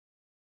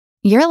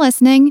You're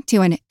listening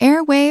to an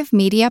Airwave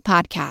Media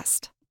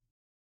Podcast.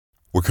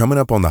 We're coming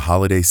up on the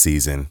holiday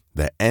season,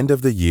 the end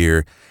of the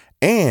year,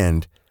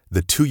 and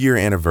the 2-year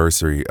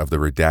anniversary of the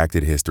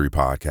Redacted History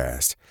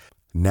podcast.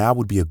 Now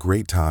would be a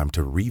great time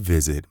to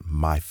revisit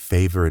my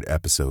favorite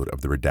episode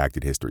of the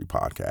Redacted History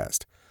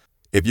podcast.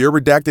 If you're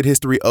a Redacted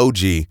History OG,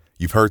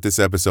 you've heard this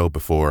episode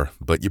before,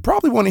 but you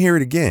probably want to hear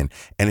it again.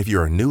 And if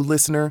you're a new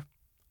listener,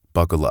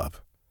 buckle up.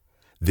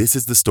 This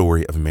is the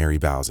story of Mary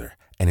Bowser,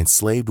 an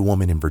enslaved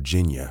woman in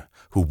Virginia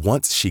who,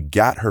 once she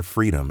got her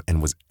freedom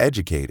and was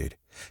educated,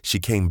 she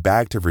came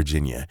back to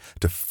Virginia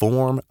to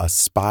form a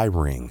spy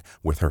ring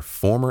with her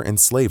former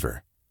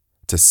enslaver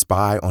to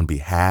spy on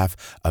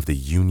behalf of the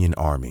Union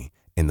Army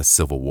in the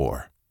Civil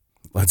War.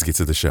 Let's get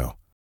to the show.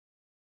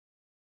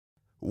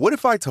 What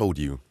if I told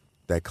you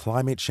that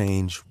climate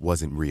change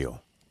wasn't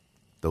real?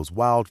 Those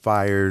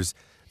wildfires,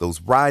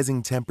 those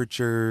rising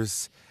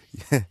temperatures,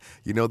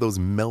 those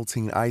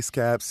melting ice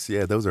caps,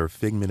 those are a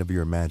figment of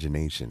your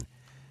imagination.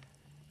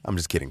 I'm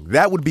just kidding.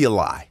 That would be a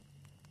lie.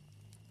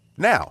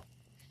 Now,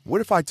 what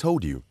if I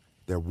told you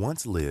there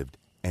once lived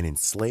an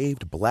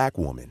enslaved black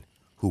woman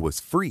who was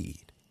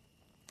freed,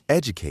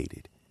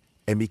 educated,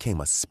 and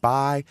became a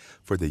spy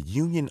for the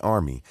Union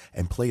Army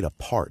and played a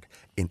part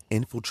in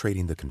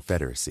infiltrating the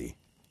Confederacy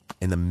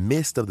in the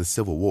midst of the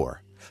Civil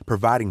War,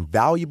 providing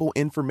valuable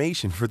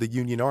information for the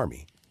Union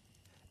Army.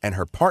 And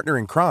her partner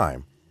in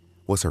crime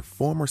was her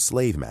former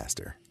slave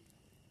master?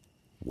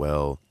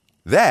 Well,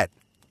 that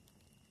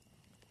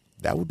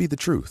would be the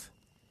truth.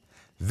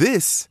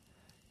 This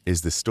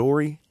is the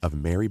story of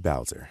Mary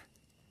Bowser.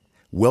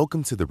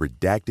 Welcome to the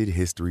Redacted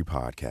History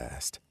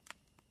Podcast.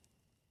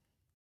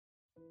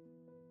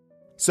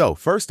 So,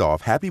 first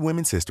off, happy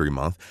Women's History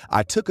Month.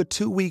 I took a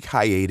 2-week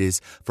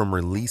hiatus from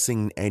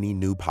releasing any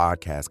new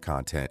podcast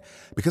content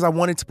because I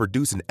wanted to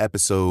produce an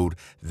episode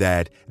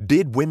that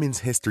did Women's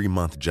History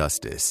Month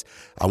justice.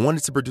 I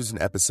wanted to produce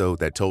an episode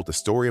that told the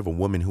story of a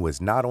woman who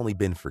has not only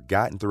been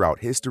forgotten throughout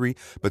history,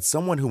 but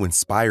someone who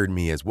inspired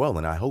me as well,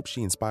 and I hope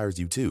she inspires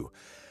you too.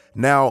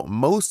 Now,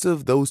 most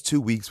of those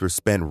 2 weeks were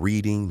spent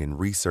reading and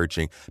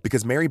researching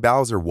because Mary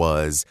Bowser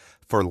was,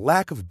 for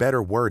lack of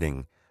better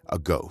wording, a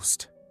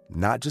ghost.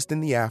 Not just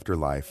in the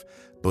afterlife,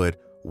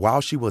 but while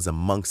she was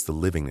amongst the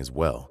living as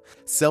well.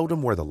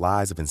 Seldom were the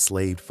lives of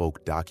enslaved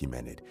folk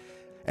documented.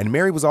 And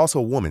Mary was also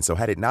a woman, so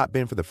had it not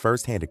been for the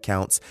first-hand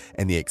accounts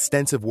and the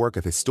extensive work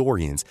of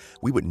historians,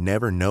 we would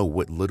never know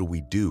what little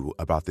we do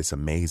about this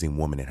amazing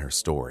woman and her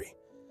story.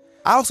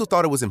 I also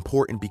thought it was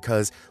important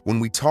because when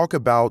we talk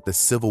about the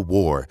Civil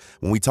War,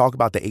 when we talk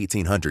about the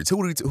 1800s,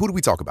 who do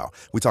we talk about?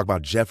 We talk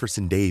about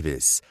Jefferson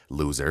Davis,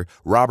 loser,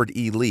 Robert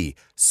E. Lee,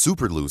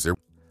 super loser.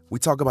 We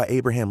talk about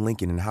Abraham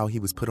Lincoln and how he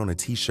was put on a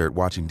t-shirt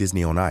watching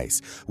Disney on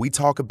Ice. We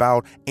talk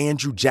about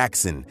Andrew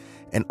Jackson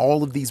and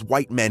all of these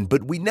white men,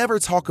 but we never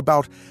talk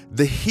about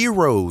the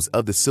heroes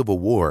of the Civil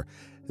War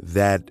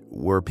that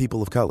were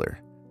people of color.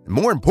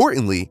 More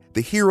importantly,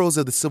 the heroes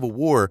of the Civil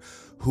War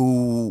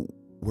who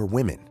were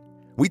women.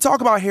 We talk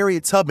about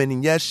Harriet Tubman,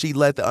 and yes, she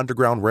led the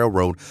Underground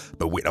Railroad,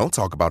 but we don't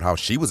talk about how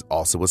she was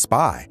also a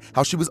spy,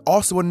 how she was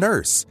also a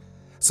nurse.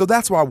 So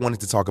that's why I wanted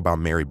to talk about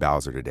Mary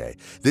Bowser today.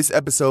 This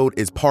episode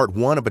is part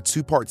 1 of a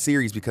 2-part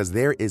series because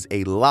there is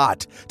a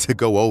lot to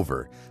go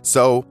over.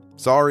 So,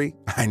 sorry,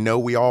 I know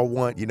we all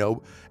want,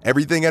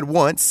 everything at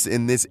once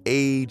in this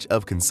age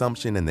of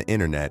consumption and the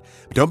internet.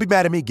 But don't be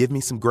mad at me, give me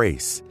some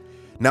grace.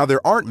 Now,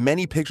 there aren't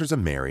many pictures of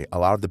Mary. A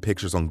lot of the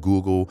pictures on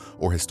Google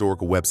or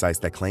historical websites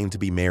that claim to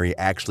be Mary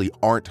actually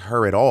aren't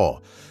her at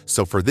all.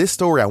 So for this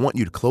story, I want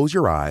you to close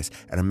your eyes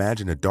and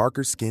imagine a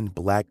darker-skinned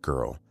black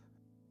girl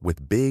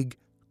with big,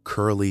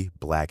 curly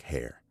black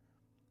hair.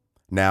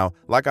 Now,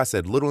 like I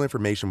said, little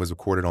information was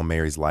recorded on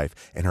Mary's life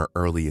in her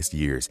earliest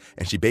years,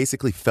 and she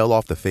basically fell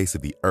off the face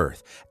of the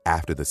earth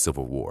after the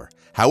Civil War.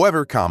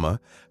 However,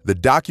 the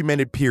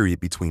documented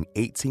period between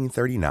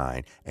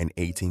 1839 and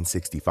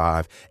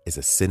 1865 is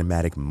a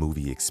cinematic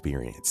movie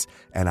experience,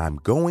 and I'm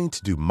going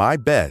to do my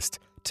best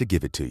to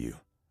give it to you.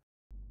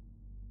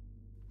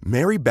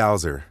 Mary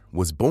Bowser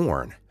was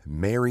born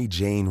Mary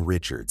Jane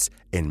Richards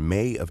in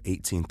May of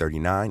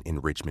 1839 in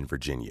Richmond,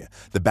 Virginia.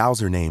 The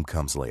Bowser name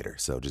comes later,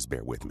 so just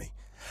bear with me.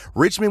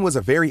 Richmond was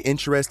a very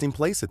interesting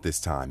place at this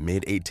time,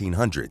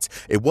 mid-1800s.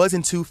 It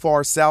wasn't too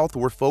far south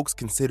where folks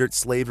considered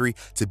slavery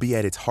to be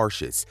at its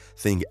harshest.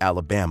 Think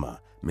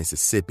Alabama,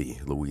 Mississippi,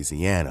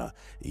 Louisiana,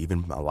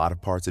 even a lot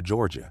of parts of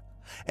Georgia.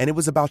 And it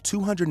was about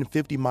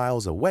 250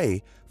 miles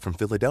away from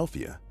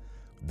Philadelphia,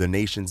 the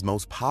nation's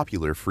most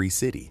popular free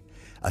city.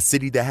 A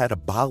city that had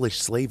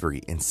abolished slavery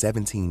in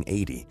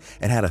 1780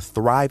 and had a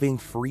thriving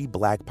free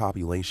black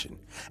population.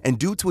 And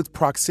due to its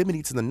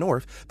proximity to the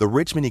north, the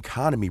Richmond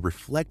economy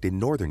reflected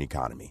northern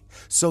economy.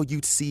 So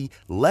you'd see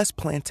less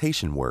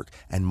plantation work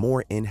and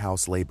more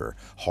in-house labor,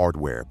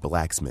 hardware,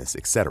 blacksmiths,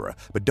 etc.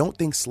 But don't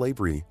think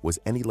slavery was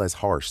any less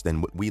harsh than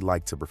what we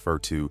like to refer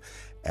to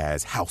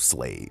as house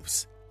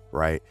slaves,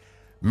 right?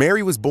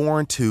 Mary was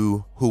born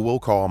to who we'll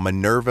call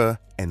Minerva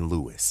and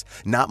Louis.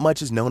 Not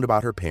much is known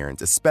about her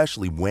parents,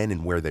 especially when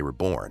and where they were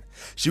born.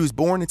 She was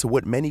born into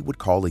what many would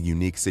call a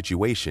unique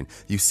situation.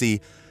 You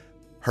see,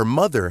 her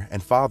mother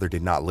and father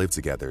did not live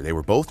together. They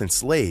were both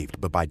enslaved,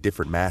 but by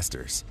different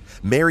masters.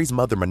 Mary's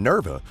mother,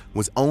 Minerva,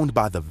 was owned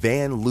by the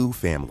Van Loo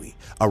family,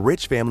 a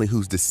rich family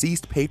whose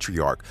deceased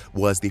patriarch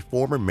was the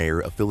former mayor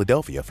of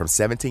Philadelphia from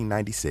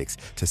 1796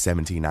 to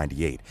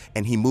 1798,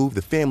 and he moved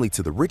the family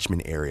to the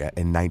Richmond area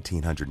in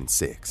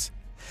 1906.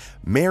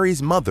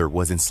 Mary's mother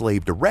was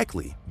enslaved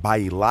directly by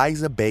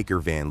Eliza Baker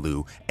Van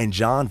Loo and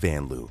John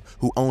Van Loo,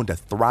 who owned a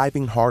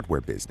thriving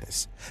hardware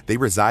business. They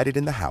resided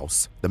in the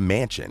house, the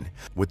mansion,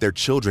 with their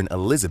children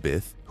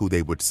Elizabeth, who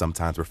they would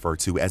sometimes refer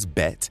to as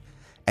Bet,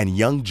 and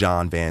young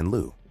John Van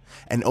Loo,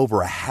 and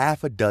over a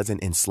half a dozen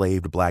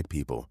enslaved black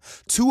people,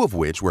 two of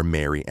which were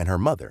Mary and her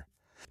mother.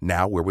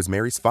 Now, where was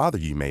Mary's father,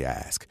 you may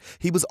ask?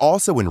 He was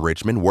also in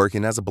Richmond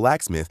working as a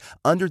blacksmith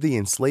under the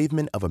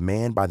enslavement of a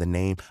man by the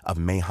name of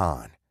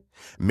Mahan.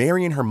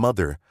 Mary and her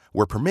mother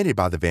were permitted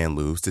by the Van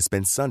Loos to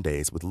spend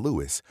Sundays with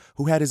Louis,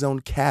 who had his own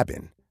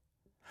cabin.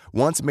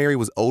 Once Mary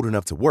was old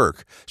enough to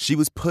work, she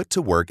was put to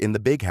work in the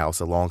big house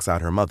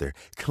alongside her mother,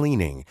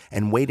 cleaning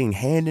and waiting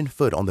hand and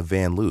foot on the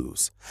Van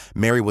Loos.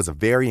 Mary was a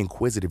very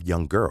inquisitive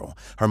young girl.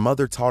 Her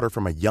mother taught her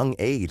from a young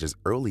age, as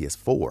early as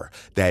 4,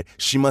 that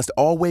she must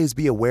always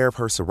be aware of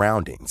her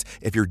surroundings.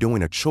 If you're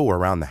doing a chore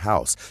around the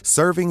house,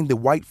 serving the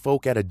white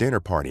folk at a dinner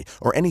party,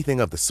 or anything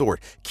of the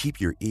sort,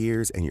 keep your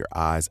ears and your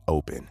eyes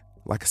open,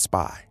 like a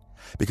spy,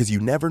 because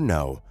you never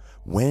know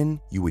when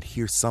you would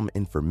hear some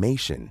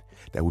information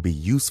that would be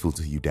useful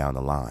to you down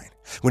the line.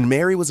 When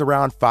Mary was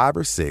around 5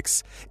 or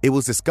 6, it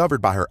was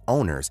discovered by her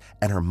owners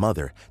and her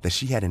mother that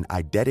she had an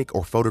eidetic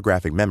or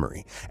photographic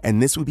memory,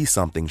 and this would be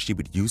something she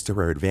would use to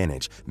her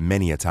advantage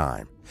many a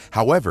time.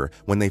 However,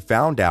 when they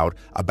found out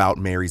about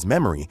Mary's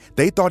memory,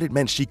 they thought it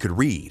meant she could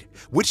read,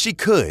 which she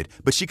could,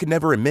 but she could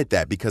never admit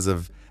that because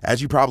of,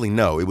 as you probably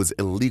know, it was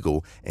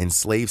illegal in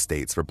slave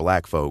states for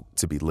black folk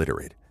to be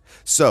literate.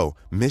 So,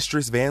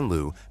 Mistress Van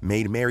Loo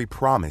made Mary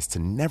promise to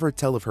never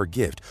tell of her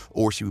gift,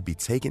 or she would be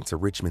taken to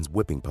Richmond's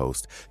whipping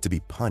post to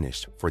be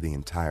punished for the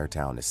entire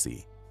town to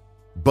see.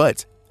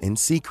 But, in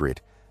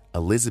secret,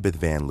 Elizabeth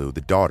Van Loo,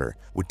 the daughter,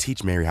 would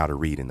teach Mary how to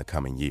read in the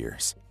coming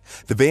years.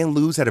 The Van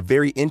Loos had a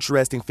very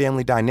interesting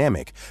family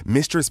dynamic.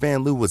 Mistress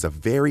Van Loo was a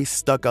very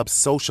stuck-up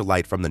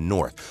socialite from the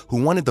North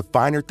who wanted the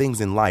finer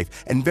things in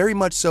life and very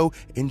much so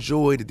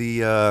enjoyed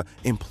the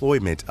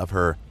employment of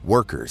her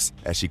workers,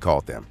 as she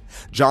called them.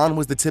 John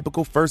was the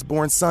typical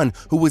firstborn son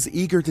who was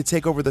eager to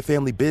take over the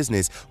family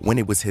business when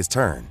it was his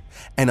turn.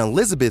 And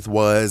Elizabeth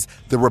was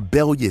the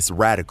rebellious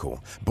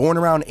radical. Born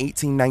around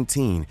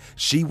 1819,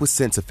 she was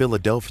sent to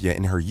Philadelphia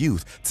in her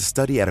youth to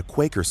study at a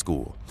Quaker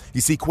school. You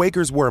see,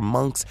 Quakers were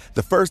amongst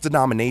the first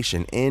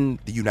denomination in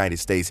the United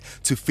States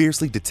to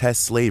fiercely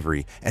detest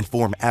slavery and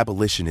form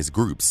abolitionist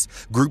groups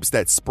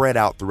that spread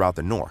out throughout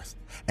the North.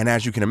 And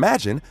as you can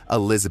imagine,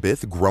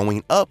 Elizabeth,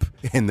 growing up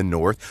in the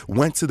North,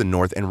 went to the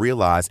North and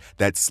realized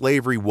that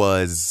slavery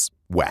was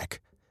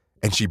whack.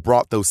 And she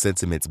brought those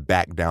sentiments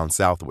back down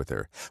south with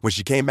her. When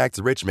she came back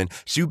to Richmond,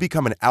 she would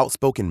become an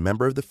outspoken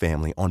member of the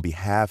family on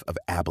behalf of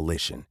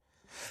abolition.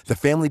 The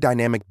family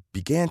dynamic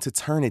began to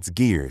turn its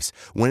gears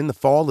when in the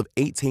fall of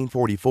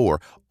 1844,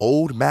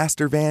 old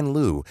Master Van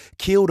Loo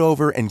keeled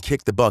over and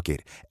kicked the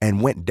bucket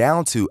and went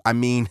down to,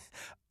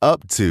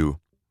 up to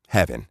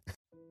heaven.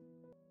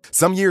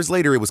 Some years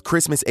later, it was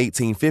Christmas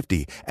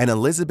 1850, and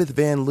Elizabeth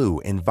Van Loo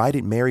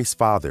invited Mary's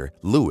father,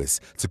 Louis,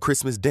 to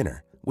Christmas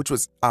dinner, which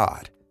was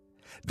odd.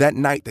 That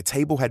night, the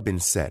table had been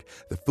set,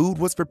 the food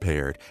was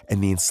prepared,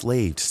 and the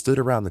enslaved stood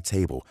around the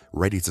table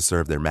ready to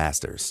serve their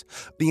masters.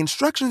 The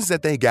instructions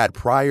that they got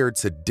prior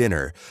to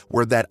dinner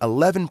were that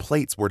 11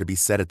 plates were to be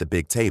set at the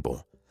big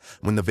table.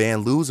 When the Van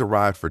Loos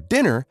arrived for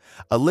dinner,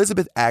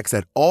 Elizabeth asked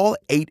that all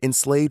 8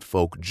 enslaved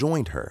folk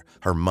joined her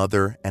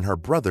mother, and her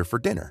brother for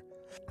dinner.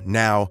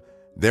 Now,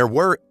 there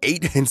were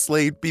 8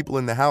 enslaved people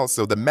in the house,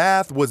 so the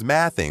math was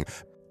mathing.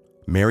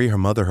 Mary, her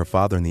mother, her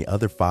father, and the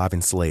other 5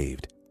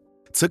 enslaved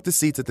took the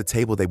seats at the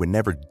table they would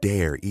never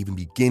dare even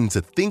begin to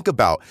think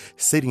about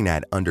sitting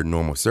at under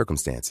normal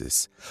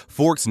circumstances.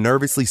 Forks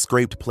nervously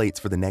scraped plates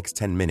for the next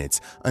 10 minutes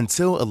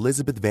until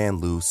Elizabeth Van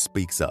Loo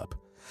speaks up.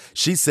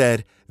 She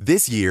said,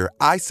 "This year,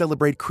 I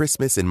celebrate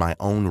Christmas in my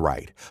own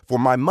right, for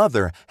my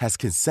mother has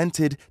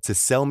consented to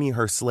sell me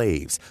her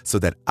slaves so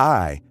that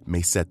I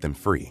may set them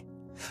free."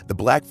 The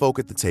black folk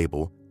at the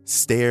table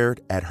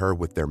stared at her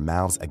with their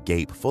mouths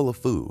agape, full of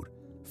food.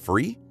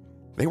 Free?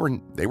 They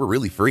were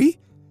really free?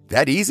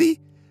 That easy?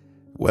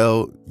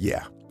 Well,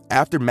 yeah.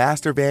 After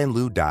Master Van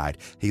Loo died,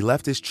 he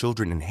left his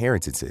children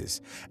inheritances,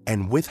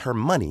 and with her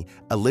money,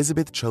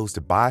 Elizabeth chose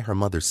to buy her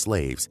mother's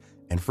slaves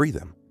and free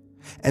them.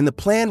 And the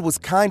plan was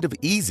kind of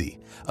easy.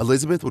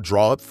 Elizabeth would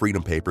draw up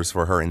freedom papers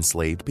for her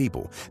enslaved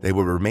people. They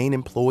would remain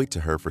employed to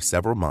her for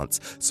several months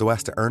so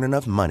as to earn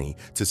enough money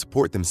to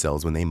support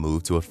themselves when they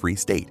moved to a free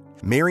state.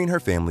 Mary and her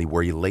family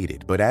were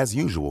elated, but as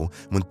usual,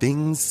 when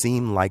things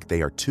seem like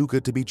they are too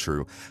good to be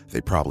true, they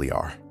probably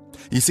are.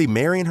 You see,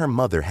 Mary and her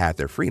mother had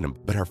their freedom,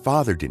 but her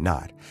father did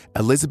not.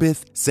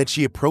 Elizabeth said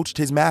she approached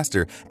his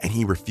master and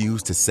he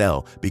refused to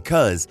sell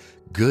because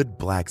good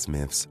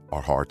blacksmiths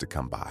are hard to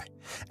come by.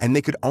 And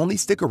they could only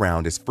stick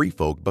around as free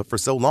folk but for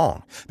so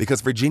long,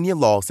 because Virginia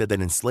law said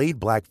that enslaved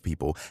black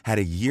people had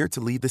a year to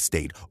leave the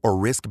state or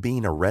risk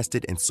being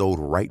arrested and sold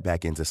right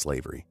back into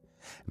slavery.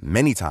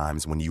 Many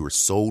times when you were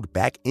sold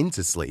back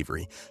into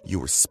slavery, you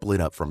were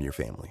split up from your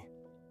family.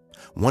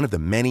 One of the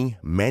many,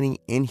 many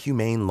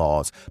inhumane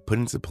laws put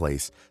into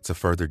place to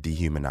further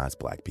dehumanize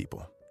black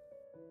people.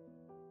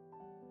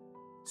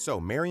 So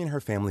Mary and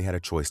her family had a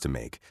choice to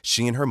make.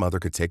 She and her mother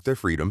could take their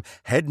freedom,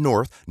 head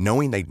north,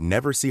 knowing they'd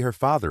never see her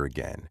father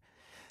again.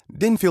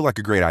 Didn't feel like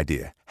a great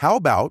idea. How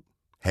about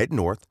head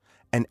north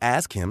and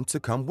ask him to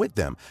come with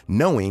them,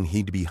 knowing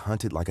he'd be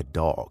hunted like a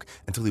dog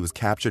until he was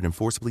captured and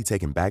forcibly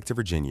taken back to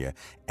Virginia,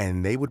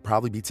 and they would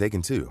probably be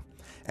taken too.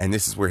 And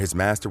this is where his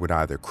master would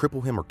either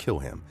cripple him or kill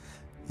him.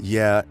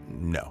 Yeah,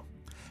 no.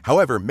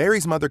 However,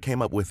 Mary's mother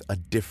came up with a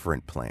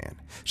different plan.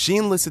 She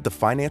enlisted the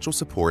financial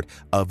support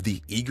of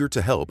the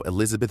eager-to-help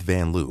Elizabeth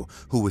Van Lew,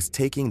 who was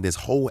taking this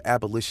whole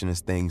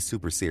abolitionist thing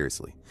super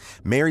seriously.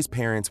 Mary's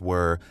parents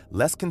were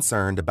less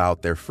concerned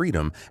about their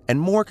freedom and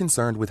more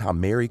concerned with how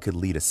Mary could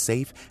lead a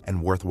safe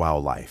and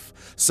worthwhile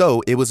life.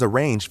 So it was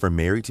arranged for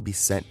Mary to be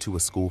sent to a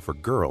school for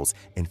girls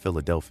in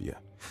Philadelphia.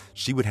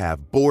 She would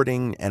have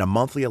boarding and a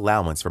monthly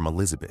allowance from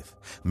Elizabeth.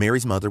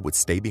 Mary's mother would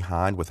stay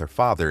behind with her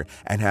father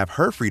and have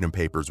her freedom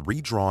papers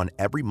redrawn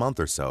every month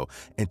or so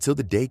until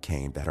the day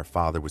came that her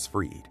father was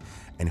freed.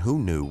 And who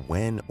knew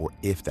when or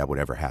if that would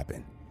ever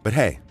happen. But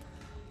hey,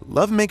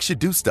 love makes you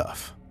do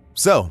stuff.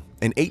 So,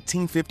 in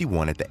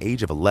 1851, at the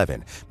age of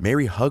 11,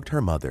 Mary hugged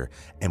her mother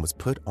and was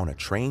put on a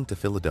train to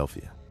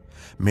Philadelphia.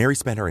 Mary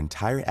spent her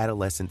entire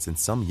adolescence and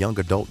some young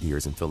adult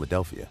years in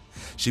Philadelphia.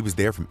 She was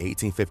there from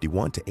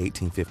 1851 to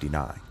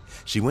 1859.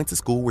 She went to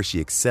school where she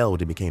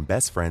excelled and became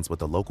best friends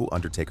with a local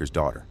undertaker's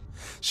daughter.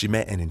 She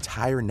met an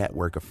entire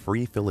network of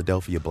free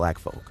Philadelphia black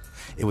folk.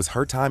 It was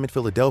her time in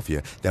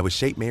Philadelphia that would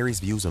shape Mary's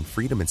views on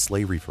freedom and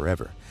slavery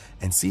forever.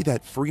 And see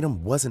that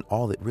freedom wasn't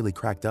all it really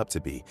cracked up to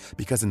be,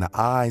 because in the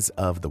eyes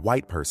of the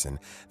white person,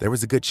 there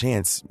was a good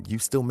chance you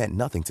still meant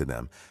nothing to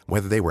them,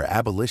 whether they were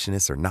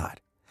abolitionists or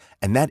not.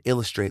 And that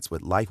illustrates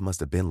what life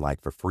must have been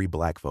like for free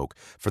black folk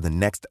for the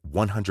next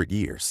 100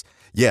 years.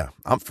 Yeah,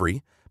 I'm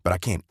free, but I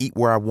can't eat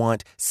where I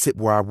want, sit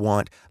where I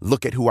want,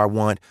 look at who I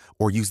want,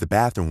 or use the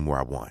bathroom where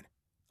I want.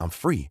 I'm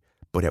free,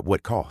 but at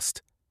what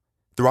cost?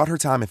 Throughout her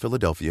time in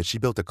Philadelphia, she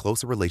built a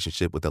closer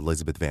relationship with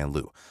Elizabeth Van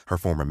Lew, her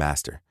former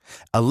master.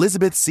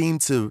 Elizabeth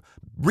seemed to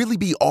really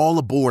be all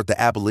aboard the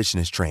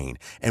abolitionist train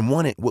and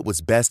wanted what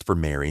was best for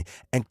Mary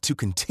and to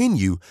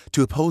continue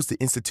to oppose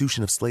the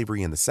institution of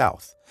slavery in the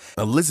South.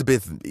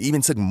 Elizabeth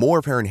even took more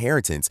of her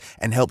inheritance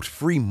and helped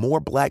free more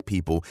black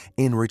people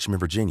in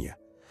Richmond, Virginia.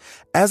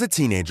 As a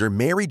teenager,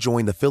 Mary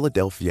joined the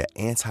Philadelphia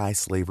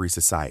Anti-Slavery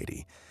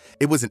Society.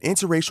 It was an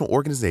interracial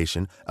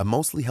organization of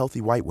mostly healthy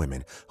white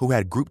women who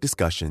had group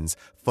discussions,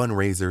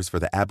 fundraisers for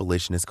the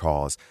abolitionist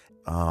cause.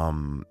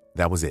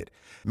 That was it.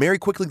 Mary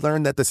quickly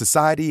learned that the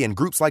society and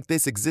groups like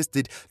this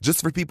existed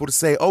just for people to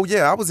say, oh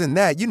yeah, I was in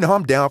that. You know,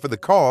 I'm down for the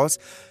cause.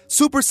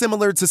 Super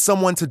similar to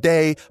someone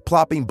today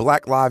plopping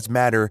Black Lives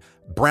Matter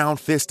brown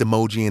fist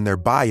emoji in their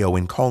bio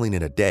and calling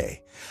it a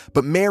day.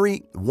 But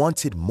Mary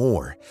wanted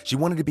more. She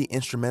wanted to be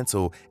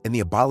instrumental in the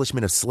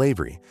abolishment of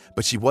slavery,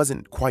 but she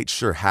wasn't quite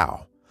sure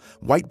how.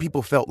 White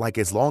people felt like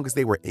as long as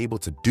they were able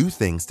to do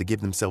things to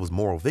give themselves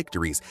moral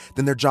victories,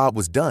 then their job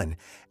was done.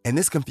 And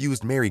this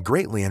confused Mary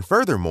greatly. And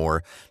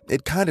furthermore,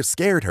 it kind of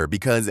scared her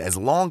because as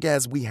long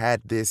as we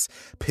had this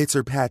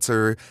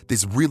pitter-patter,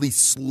 this really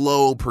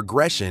slow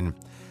progression,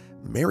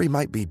 Mary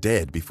might be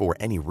dead before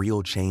any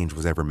real change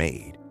was ever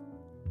made.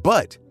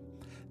 But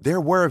there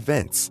were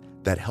events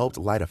that helped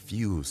light a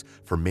fuse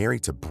for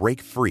Mary to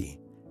break free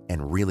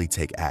and really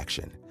take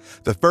action.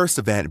 The first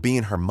event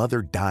being her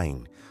mother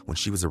dying when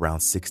she was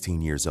around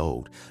 16 years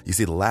old. You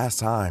see, the last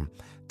time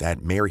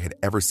that Mary had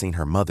ever seen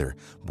her mother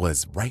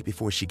was right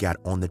before she got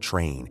on the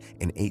train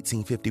in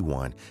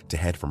 1851 to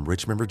head from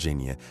Richmond,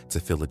 Virginia to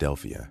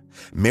Philadelphia.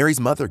 Mary's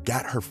mother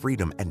got her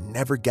freedom and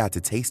never got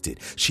to taste it.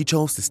 She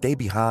chose to stay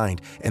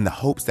behind in the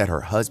hopes that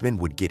her husband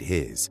would get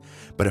his.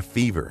 But a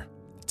fever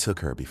took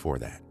her before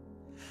that.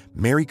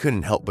 Mary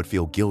couldn't help but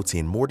feel guilty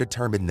and more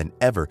determined than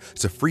ever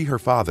to free her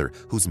father,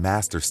 whose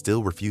master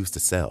still refused to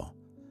sell.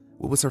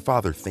 What was her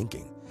father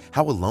thinking?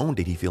 How alone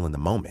did he feel in the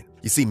moment?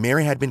 You see,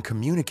 Mary had been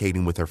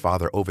communicating with her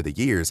father over the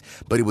years,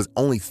 but it was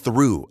only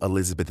through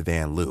Elizabeth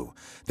Van Lew.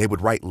 They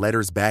would write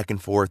letters back and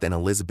forth, and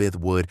Elizabeth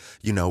would,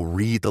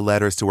 read the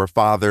letters to her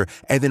father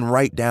and then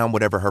write down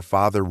whatever her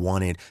father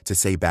wanted to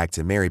say back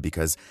to Mary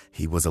because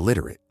he was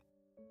illiterate.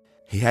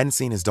 He hadn't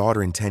seen his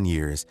daughter in 10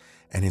 years,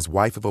 and his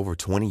wife of over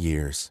 20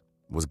 years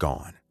was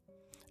gone.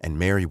 And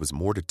Mary was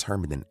more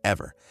determined than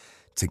ever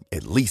to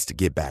at least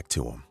get back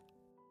to him.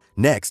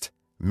 Next,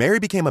 Mary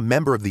became a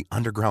member of the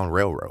Underground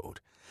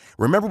Railroad.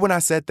 Remember when I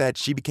said that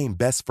she became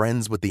best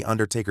friends with the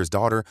undertaker's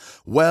daughter?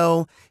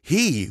 Well,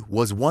 he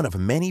was one of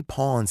many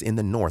pawns in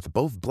the North,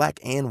 both black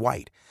and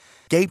white.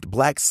 escaped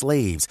black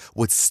slaves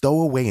would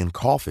stow away in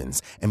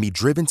coffins and be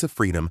driven to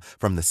freedom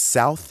from the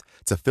South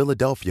to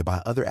Philadelphia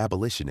by other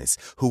abolitionists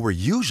who were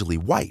usually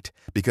white,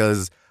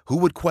 because who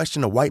would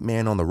question a white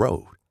man on the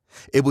road?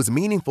 It was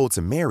meaningful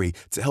to Mary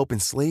to help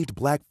enslaved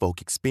black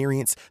folk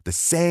experience the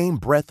same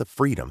breath of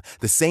freedom,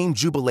 the same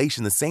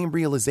jubilation, the same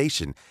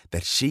realization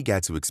that she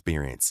got to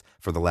experience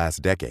for the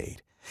last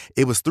decade.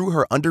 It was through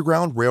her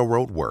Underground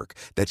Railroad work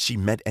that she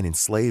met an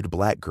enslaved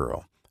black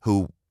girl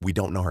who, we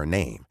don't know her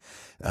name.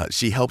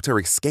 She helped her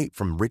escape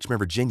from Richmond,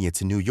 Virginia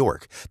to New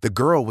York. The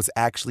girl was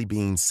actually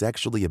being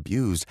sexually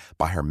abused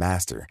by her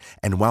master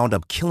and wound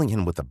up killing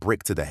him with a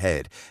brick to the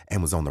head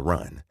and was on the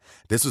run.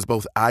 This was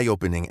both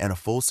eye-opening and a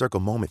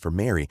full-circle moment for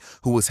Mary,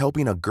 who was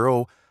helping a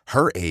girl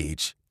her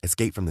age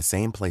escape from the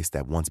same place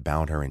that once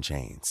bound her in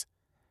chains.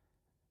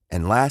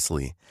 And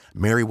lastly,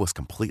 Mary was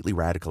completely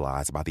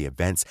radicalized by the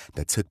events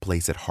that took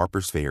place at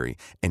Harper's Ferry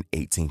in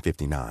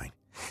 1859.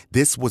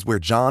 This was where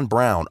John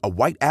Brown, a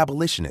white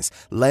abolitionist,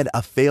 led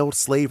a failed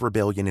slave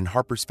rebellion in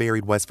Harper's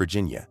Ferry, West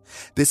Virginia.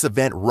 This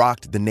event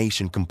rocked the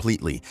nation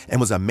completely and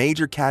was a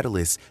major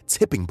catalyst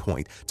tipping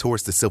point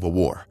towards the Civil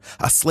War.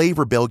 A slave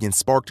rebellion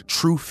sparked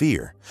true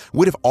fear.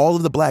 What if all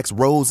of the blacks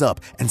rose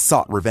up and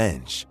sought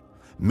revenge?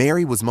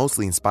 Mary was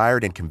mostly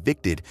inspired and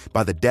convicted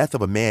by the death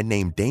of a man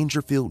named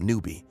Dangerfield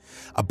Newby,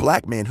 a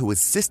black man who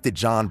assisted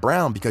John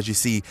Brown because, you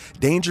see,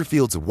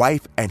 Dangerfield's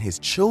wife and his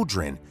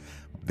children,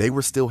 they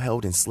were still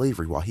held in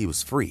slavery while he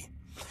was free.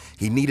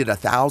 He needed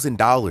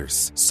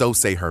 $1,000, so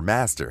say her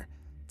master,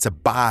 to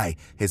buy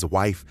his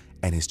wife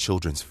and his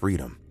children's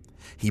freedom.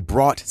 He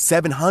brought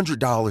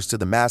 $700 to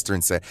the master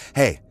and said,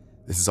 "Hey,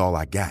 this is all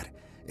I got.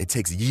 It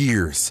takes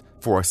years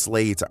for a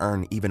slave to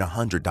earn even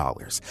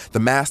 $100. The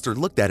master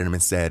looked at him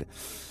and said,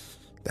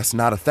 "That's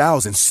not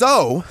 $1,000.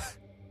 So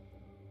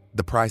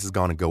the price is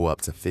going to go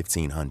up to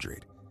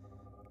 $1,500.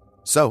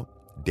 So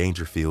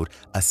Dangerfield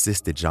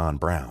assisted John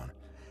Brown.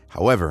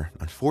 However,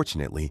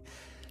 unfortunately,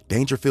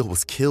 Dangerfield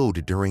was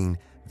killed during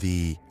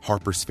the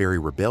Harper's Ferry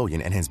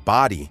Rebellion, and his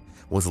body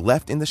was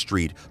left in the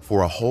street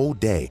for a whole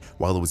day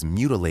while it was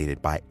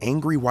mutilated by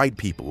angry white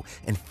people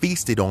and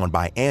feasted on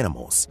by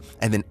animals.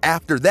 And then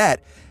after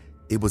that,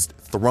 it was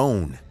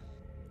thrown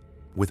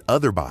with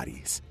other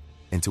bodies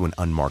into an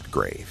unmarked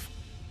grave.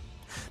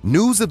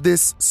 News of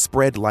this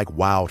spread like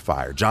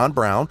wildfire. John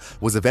Brown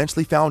was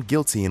eventually found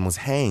guilty and was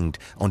hanged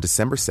on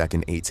December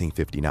 2nd,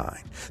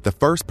 1859, the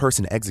first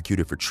person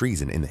executed for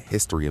treason in the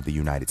history of the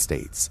United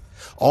States.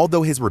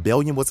 Although his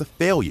rebellion was a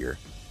failure,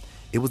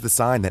 it was the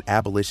sign that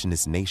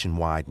abolitionists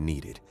nationwide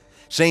needed.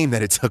 Shame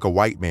that it took a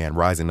white man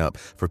rising up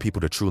for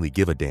people to truly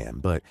give a damn,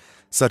 but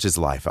such is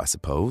life, I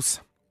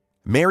suppose.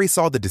 Mary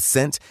saw the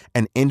dissent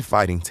and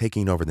infighting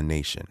taking over the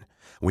nation.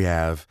 We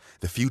have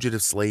the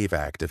Fugitive Slave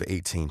Act of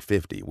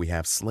 1850. We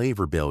have slave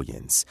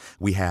rebellions.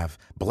 We have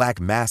black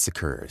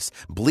massacres,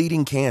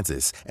 Bleeding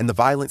Kansas, and the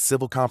violent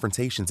civil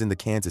confrontations in the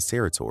Kansas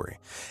Territory.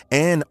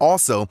 And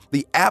also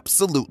the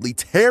absolutely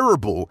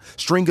terrible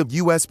string of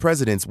U.S.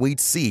 presidents we'd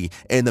see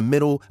in the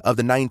middle of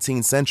the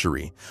 19th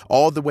century,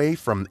 all the way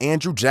from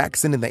Andrew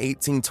Jackson in the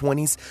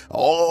 1820s,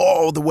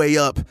 all the way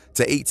up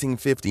to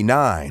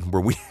 1859,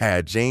 where we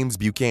had James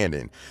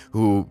Buchanan,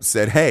 who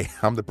said, "Hey,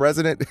 I'm the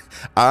president.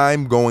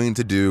 I'm going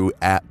to do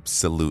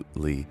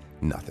absolutely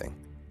nothing."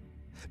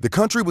 The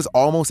country was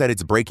almost at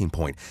its breaking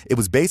point. It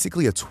was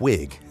basically a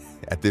twig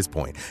at this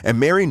point, and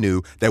Mary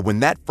knew that when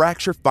that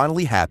fracture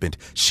finally happened,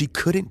 she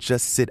couldn't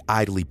just sit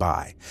idly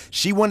by.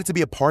 She wanted to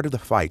be a part of the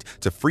fight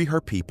to free her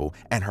people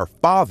and her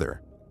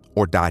father,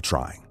 or die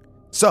trying.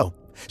 So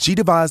she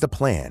devised a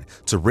plan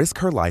to risk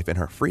her life and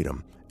her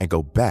freedom and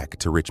go back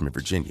to Richmond,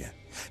 Virginia.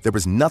 There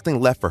was nothing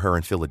left for her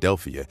in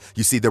Philadelphia.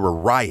 You see, there were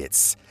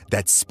riots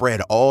that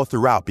spread all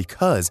throughout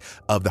because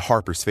of the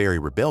Harper's Ferry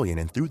Rebellion.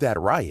 And through that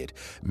riot,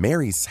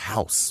 Mary's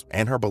house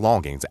and her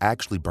belongings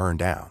actually burned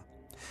down.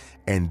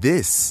 And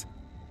this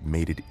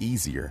made it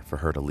easier for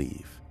her to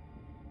leave.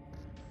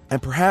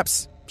 And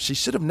perhaps she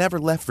should have never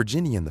left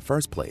Virginia in the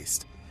first place.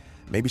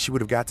 Maybe she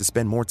would have got to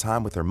spend more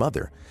time with her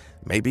mother.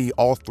 Maybe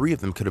all three of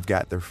them could have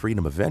got their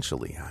freedom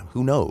eventually.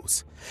 Who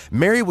knows?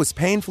 Mary was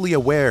painfully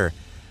aware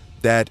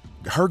that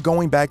her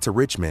going back to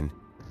Richmond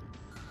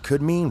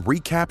could mean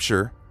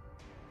recapture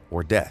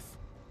or death.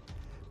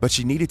 But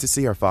she needed to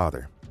see her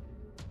father,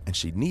 and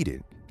she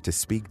needed to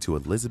speak to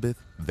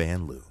Elizabeth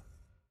Van Loo.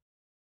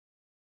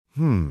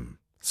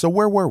 So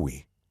where were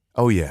we?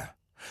 Oh yeah,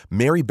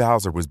 Mary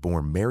Bowser was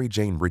born Mary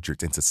Jane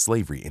Richards into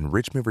slavery in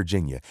Richmond,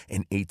 Virginia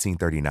in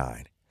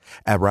 1839.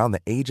 Around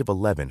the age of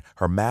 11,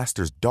 her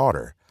master's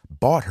daughter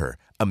bought her,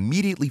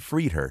 immediately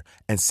freed her,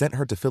 and sent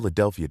her to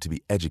Philadelphia to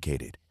be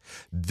educated.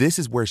 This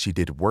is where she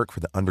did work for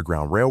the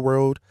Underground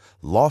Railroad,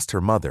 lost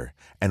her mother,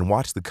 and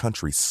watched the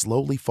country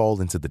slowly fall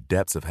into the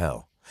depths of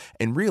hell,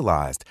 and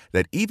realized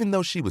that even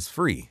though she was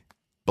free,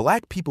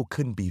 black people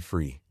couldn't be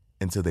free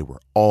until they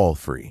were all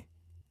free.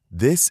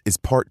 This is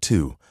part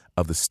 2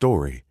 of the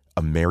story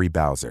of Mary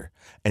Bowser,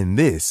 and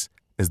this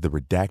is the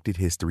Redacted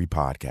History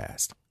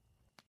Podcast.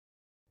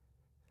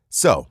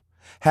 So,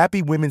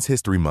 happy Women's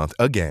History Month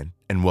again,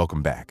 and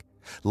welcome back.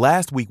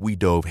 Last week, we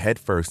dove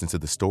headfirst into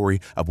the story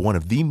of one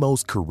of the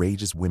most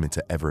courageous women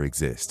to ever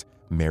exist,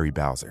 Mary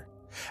Bowser.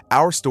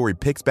 Our story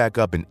picks back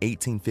up in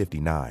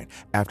 1859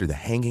 after the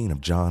hanging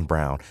of John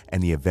Brown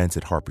and the events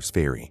at Harper's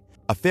Ferry,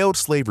 a failed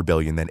slave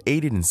rebellion that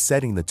aided in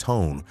setting the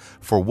tone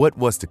for what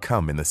was to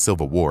come in the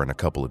Civil War in a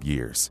couple of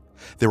years.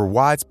 There were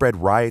widespread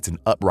riots and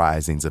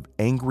uprisings of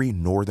angry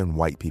northern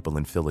white people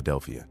in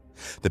Philadelphia.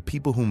 The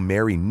people whom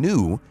Mary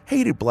knew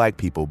hated black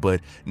people,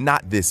 but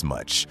not this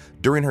much.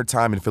 During her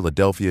time in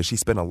Philadelphia, she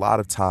spent a lot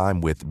of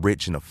time with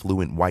rich and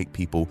affluent white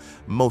people,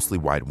 mostly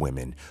white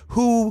women,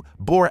 who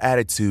bore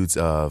attitudes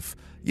of,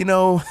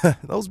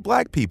 those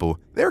black people,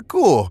 they're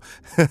cool,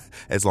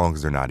 as long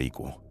as they're not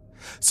equal.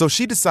 So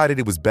she decided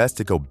it was best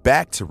to go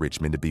back to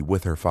Richmond to be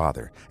with her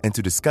father and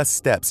to discuss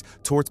steps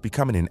towards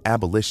becoming an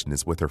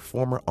abolitionist with her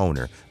former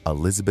owner,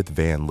 Elizabeth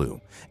Van Lew,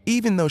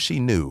 even though she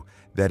knew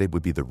that it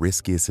would be the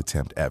riskiest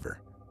attempt ever.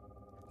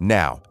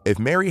 Now, if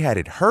Mary had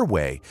it her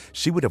way,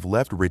 she would have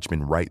left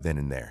Richmond right then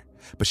and there.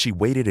 But she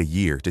waited a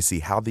year to see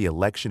how the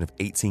election of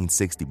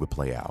 1860 would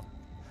play out.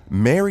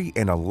 Mary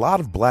and a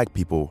lot of black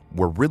people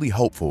were really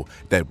hopeful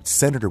that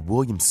Senator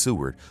William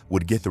Seward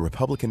would get the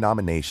Republican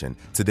nomination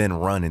to then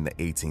run in the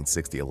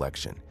 1860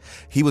 election.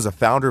 He was a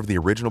founder of the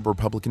original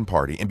Republican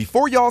Party, and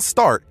before y'all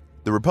start,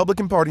 the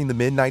Republican Party in the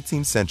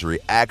mid-19th century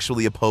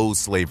actually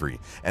opposed slavery,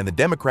 and the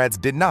Democrats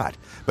did not.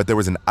 But there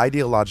was an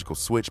ideological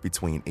switch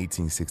between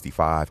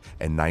 1865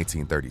 and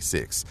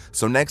 1936.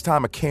 So next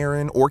time a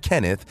Karen or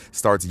Kenneth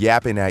starts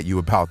yapping at you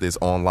about this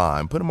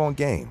online, put them on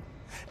game.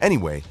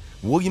 Anyway,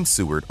 William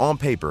Seward, on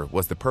paper,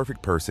 was the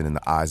perfect person in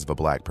the eyes of a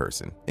black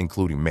person,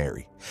 including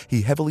Mary.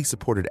 He heavily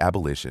supported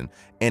abolition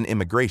and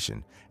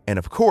immigration, and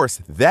of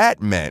course, that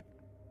meant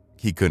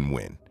he couldn't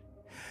win.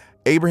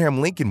 Abraham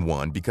Lincoln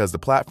won because the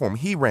platform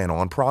he ran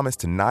on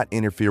promised to not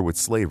interfere with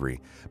slavery,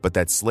 but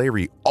that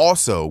slavery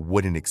also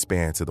wouldn't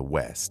expand to the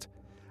West.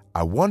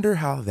 I wonder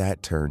how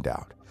that turned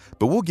out,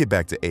 but we'll get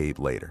back to Abe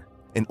later.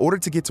 In order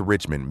to get to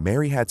Richmond,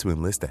 Mary had to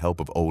enlist the help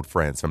of old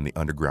friends from the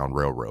Underground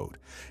Railroad.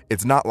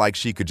 It's not like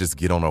she could just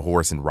get on a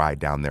horse and ride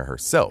down there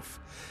herself.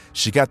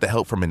 She got the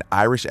help from an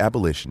Irish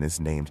abolitionist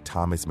named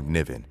Thomas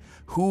McNiven,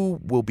 who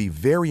will be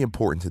very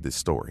important to this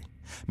story.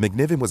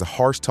 McNiven was a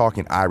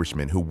harsh-talking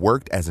Irishman who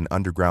worked as an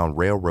Underground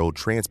Railroad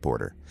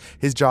transporter.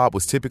 His job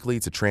was typically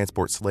to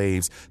transport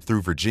slaves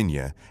through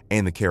Virginia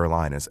and the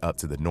Carolinas up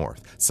to the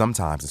north,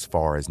 sometimes as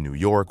far as New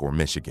York or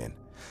Michigan.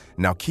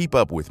 Now keep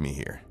up with me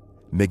here.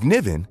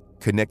 McNiven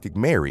connected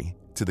Mary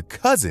to the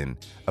cousin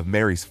of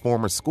Mary's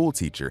former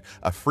schoolteacher,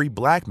 a free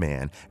black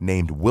man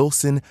named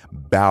Wilson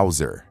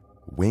Bowser.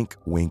 Wink,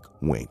 wink,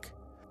 wink.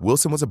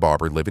 Wilson was a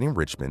barber living in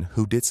Richmond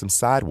who did some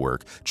side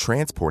work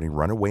transporting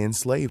runaway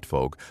enslaved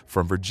folk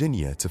from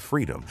Virginia to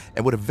freedom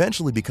and would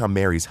eventually become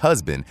Mary's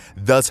husband,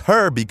 thus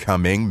her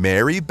becoming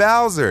Mary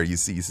Bowser. You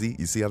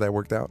see how that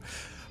worked out?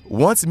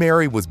 Once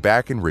Mary was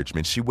back in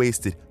Richmond, she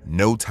wasted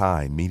no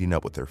time meeting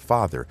up with her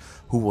father,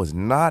 who was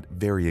not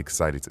very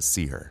excited to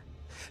see her.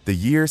 The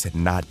years had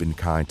not been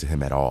kind to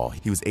him at all.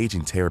 He was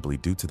aging terribly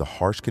due to the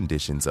harsh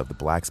conditions of the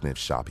blacksmith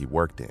shop he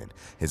worked in.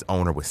 His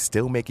owner was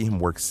still making him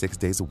work 6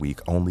 days a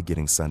week, only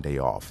getting Sunday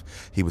off.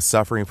 He was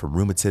suffering from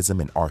rheumatism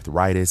and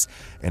arthritis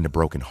and a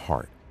broken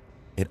heart.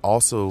 It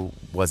also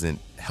wasn't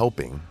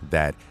helping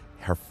that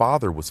her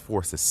father was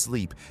forced to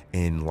sleep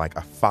in like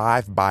a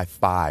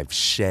 5x5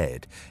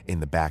 shed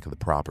in the back of the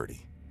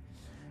property.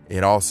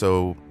 It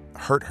also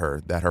hurt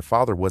her that her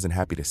father wasn't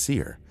happy to see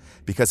her,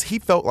 because he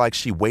felt like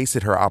she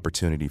wasted her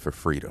opportunity for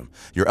freedom.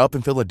 You're up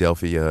in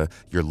Philadelphia,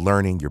 you're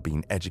learning, you're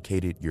being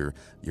educated, you're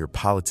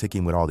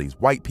politicking with all these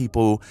white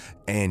people,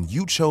 and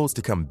you chose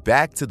to come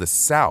back to the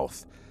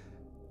South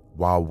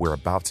while we're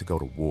about to go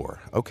to war.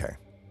 Okay,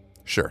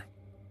 sure.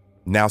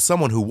 Now,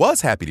 someone who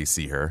was happy to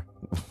see her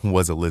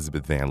was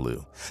Elizabeth Van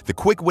Lew, the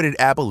quick-witted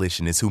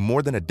abolitionist who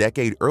more than a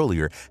decade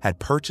earlier had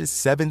purchased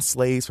 7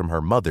 slaves from her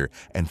mother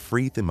and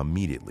freed them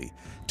immediately,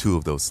 2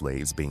 of those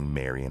slaves being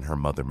Mary and her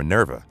mother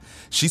Minerva.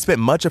 She spent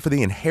much of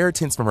the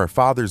inheritance from her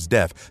father's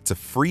death to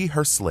free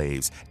her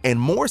slaves and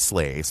more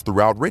slaves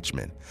throughout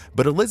Richmond.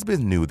 But Elizabeth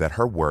knew that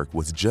her work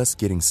was just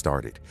getting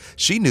started.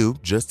 She knew,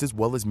 just as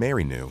well as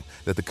Mary knew,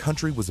 that the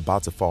country was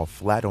about to fall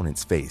flat on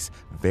its face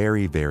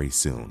very, very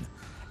soon.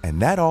 And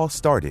that all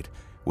started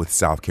with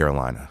South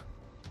Carolina.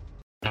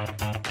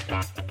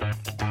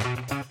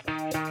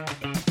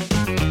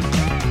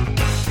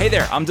 Hey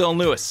there, I'm Dylan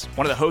Lewis,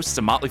 one of the hosts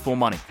of Motley Fool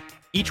Money.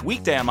 Each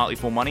weekday on Motley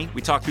Fool Money,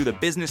 we talk through the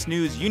business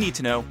news you need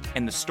to know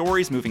and the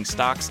stories moving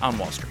stocks on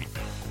Wall Street.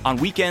 On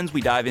weekends,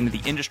 we dive into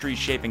the industries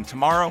shaping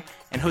tomorrow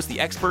and host the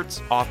experts,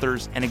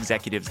 authors, and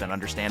executives that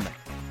understand them.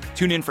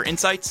 Tune in for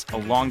insights, a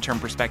long-term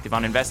perspective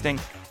on investing,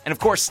 and of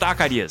course,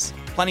 stock ideas.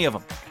 Plenty of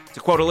them. To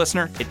quote a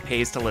listener, it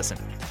pays to listen.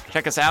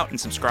 Check us out and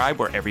subscribe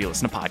wherever you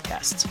listen to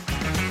podcasts.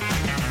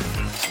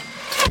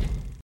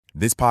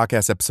 This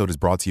podcast episode is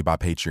brought to you by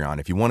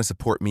Patreon. If you want to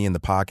support me and the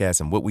podcast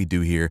and what we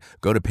do here,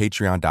 go to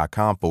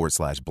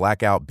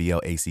patreon.com/blackout,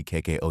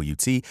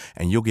 BLACKKOUT,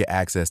 and you'll get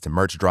access to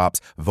merch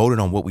drops, voted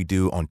on what we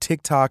do on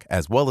TikTok,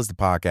 as well as the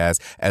podcast,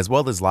 as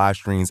well as live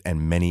streams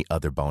and many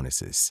other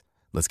bonuses.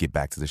 let's get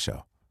back to the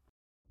show.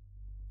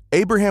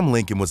 Abraham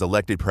Lincoln was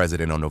elected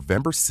president on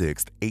November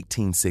 6,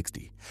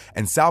 1860,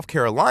 and South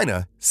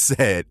Carolina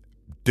said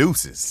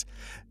deuces.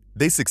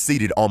 They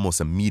succeeded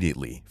almost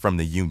immediately from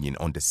the Union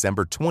on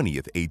December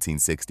 20th,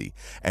 1860,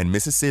 and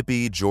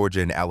Mississippi,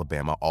 Georgia, and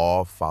Alabama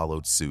all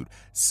followed suit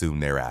soon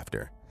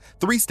thereafter.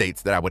 3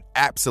 states that I would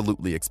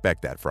absolutely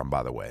expect that from,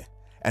 by the way.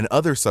 And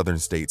other southern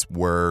states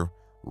were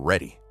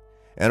ready.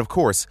 And of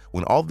course,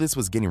 when all this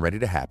was getting ready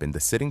to happen, the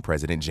sitting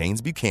president,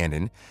 James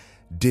Buchanan,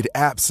 did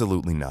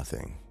absolutely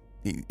nothing.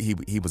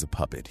 He was a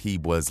puppet. He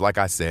was, like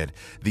I said,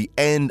 the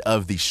end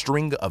of the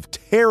string of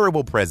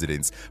terrible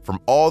presidents from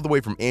all the way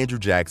from Andrew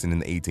Jackson in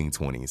the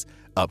 1820s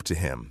up to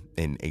him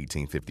in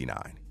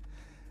 1859.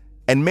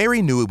 And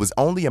Mary knew it was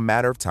only a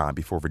matter of time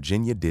before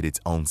Virginia did its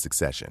own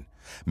succession.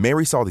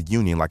 Mary saw the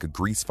Union like a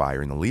grease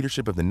fire, and the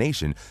leadership of the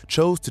nation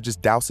chose to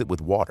just douse it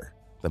with water.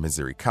 The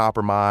Missouri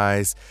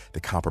Compromise, the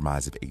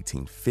Compromise of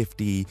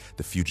 1850,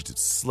 the Fugitive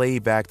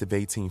Slave Act of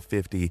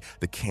 1850,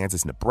 the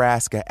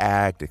Kansas-Nebraska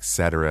Act,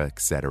 etc.,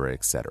 etc.,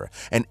 etc.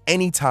 And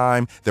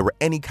anytime there were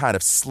any kind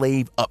of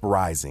slave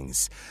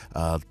uprisings,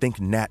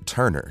 think Nat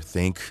Turner,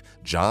 think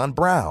John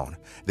Brown,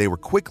 they were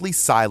quickly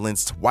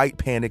silenced, white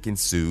panic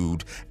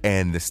ensued,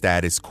 and the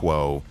status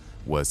quo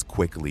was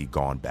quickly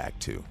gone back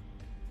to.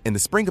 In the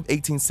spring of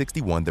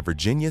 1861, the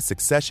Virginia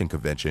Secession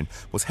Convention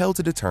was held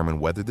to determine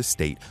whether the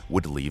state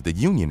would leave the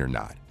Union or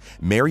not.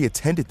 Mary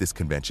attended this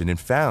convention and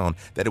found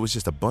that it was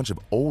just a bunch of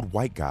old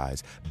white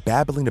guys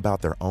babbling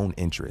about their own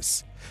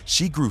interests.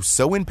 She grew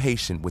so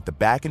impatient with the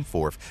back and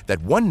forth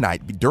that one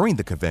night during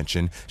the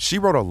convention, she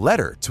wrote a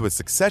letter to a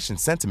secession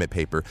sentiment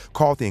paper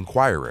called the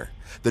Inquirer.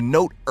 The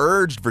note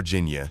urged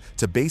Virginia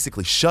to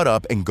basically shut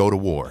up and go to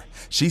war.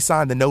 She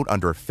signed the note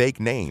under a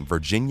fake name,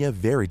 Virginia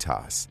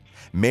Veritas.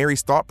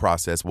 Mary's thought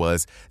process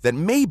was that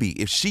maybe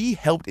if she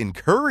helped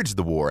encourage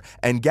the war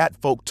and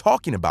got folk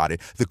talking about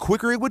it, the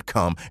quicker it would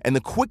come and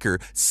the quicker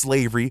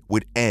slavery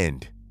would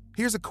end.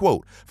 Here's a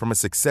quote from a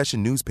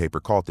secession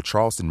newspaper called the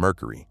Charleston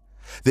Mercury.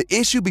 "The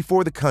issue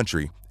before the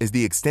country is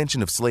the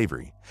extension of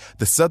slavery.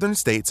 The southern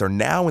states are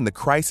now in the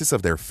crisis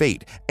of their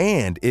fate,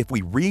 and if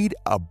we read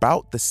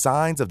about the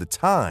signs of the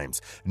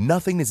times,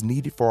 nothing is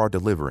needed for our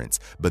deliverance,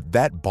 but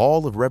that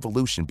ball of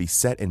revolution be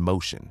set in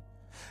motion."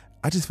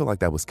 I just feel like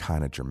that was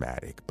kind of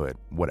dramatic, but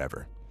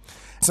whatever.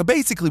 So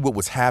basically what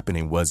was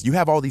happening was you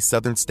have all these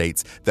southern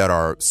states that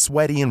are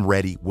sweaty and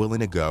ready, willing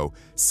to go,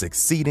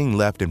 succeeding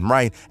left and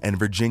right, and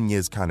Virginia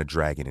is kind of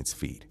dragging its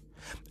feet.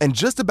 And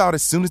just about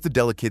as soon as the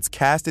delegates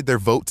casted their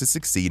vote to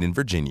succeed in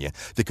Virginia,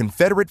 the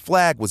Confederate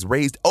flag was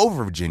raised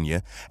over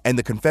Virginia and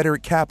the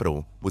Confederate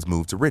capital was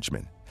moved to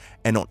Richmond.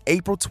 And on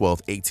April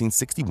 12,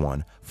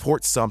 1861,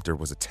 Fort Sumter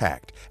was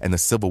attacked and the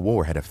Civil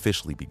War had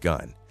officially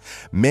begun.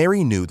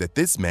 Mary knew that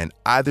this meant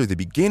either the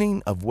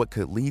beginning of what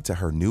could lead to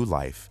her new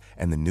life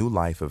and the new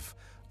life of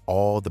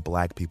all the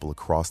black people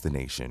across the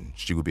nation.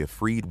 She would be a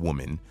freed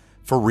woman,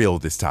 for real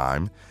this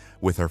time,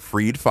 with her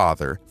freed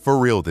father, for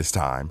real this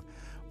time,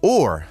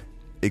 or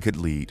it could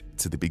lead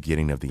to the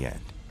beginning of the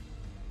end.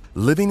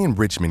 Living in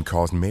Richmond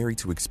caused Mary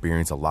to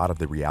experience a lot of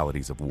the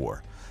realities of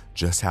war,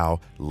 just how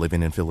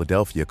living in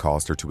Philadelphia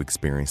caused her to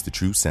experience the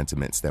true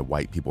sentiments that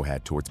white people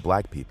had towards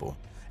black people,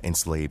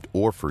 enslaved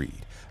or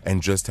freed,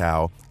 and just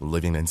how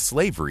living in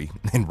slavery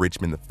in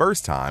Richmond the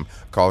first time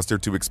caused her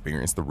to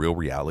experience the real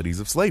realities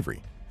of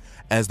slavery.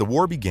 As the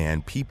war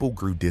began, people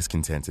grew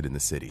discontented in the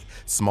city.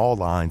 Small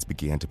lines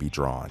began to be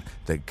drawn,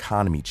 the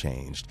economy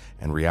changed,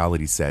 and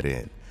reality set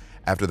in.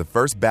 After the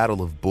first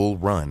Battle of Bull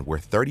Run, where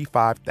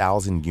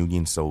 35,000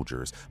 Union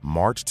soldiers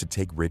marched to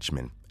take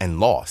Richmond and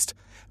lost,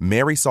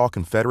 Mary saw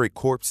Confederate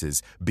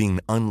corpses being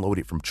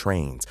unloaded from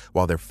trains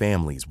while their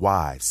families,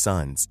 wives,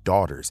 sons,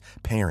 daughters,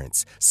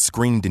 parents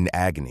screamed in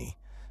agony.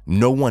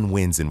 No one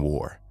wins in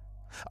war.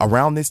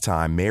 Around this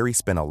time, Mary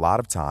spent a lot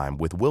of time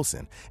with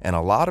Wilson and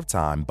a lot of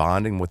time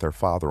bonding with her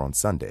father on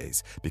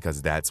Sundays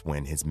because that's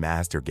when his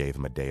master gave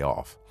him a day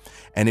off.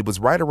 And it was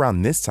right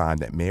around this time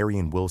that Mary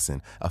and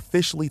Wilson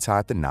officially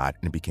tied the knot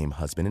and became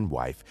husband and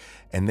wife,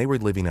 and they were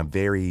living a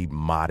very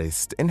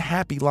modest and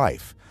happy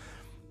life.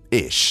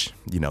 Ish.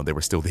 There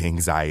was still the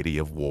anxiety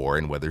of war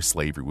and whether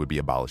slavery would be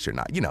abolished or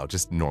not.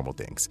 Just normal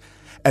things.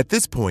 At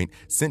this point,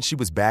 since she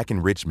was back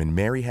in Richmond,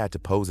 Mary had to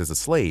pose as a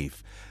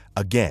slave,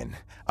 again,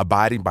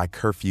 abiding by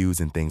curfews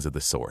and things of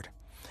the sort.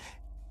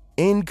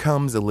 In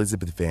comes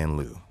Elizabeth Van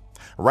Lew.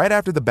 Right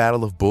after the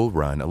Battle of Bull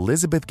Run,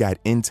 Elizabeth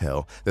got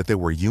intel that there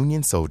were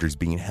Union soldiers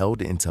being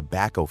held in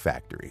tobacco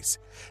factories.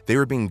 They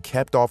were being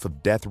kept off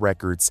of death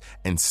records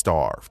and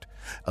starved.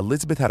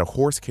 Elizabeth had a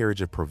horse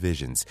carriage of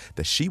provisions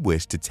that she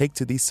wished to take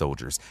to these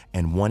soldiers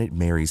and wanted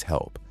Mary's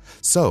help.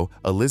 So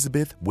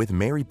Elizabeth, with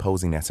Mary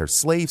posing as her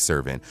slave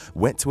servant,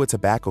 went to a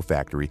tobacco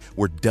factory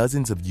where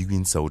dozens of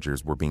Union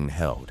soldiers were being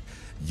held,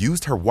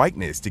 used her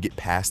whiteness to get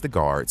past the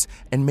guards,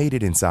 and made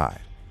it inside.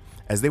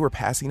 As they were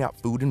passing out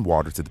food and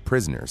water to the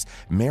prisoners,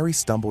 Mary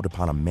stumbled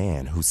upon a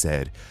man who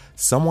said,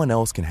 "Someone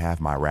else can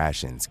have my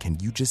rations. Can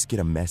you just get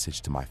a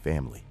message to my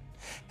family?"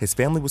 His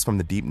family was from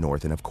the deep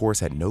north and, of course,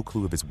 had no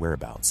clue of his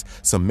whereabouts.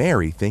 So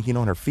Mary, thinking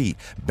on her feet,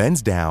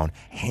 bends down,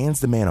 hands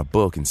the man a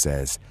book and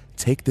says,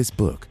 "Take this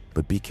book,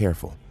 but be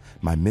careful.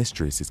 My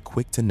mistress is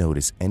quick to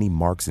notice any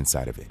marks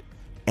inside of it.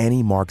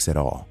 Any marks at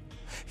all."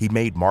 He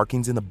made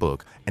markings in the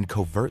book and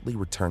covertly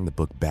returned the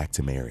book back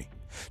to Mary.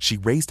 She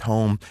raced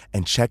home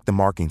and checked the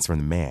markings from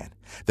the man.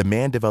 The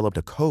man developed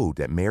a code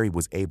that Mary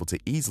was able to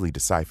easily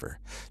decipher.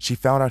 She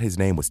found out his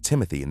name was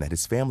Timothy and that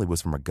his family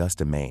was from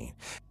Augusta, Maine.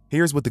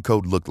 Here's what the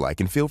code looked like,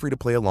 and feel free to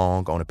play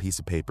along on a piece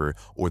of paper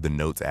or the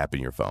Notes app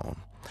in your phone.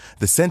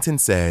 The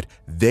sentence said,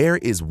 "There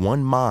is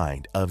one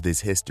mind of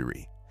this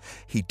history."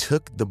 He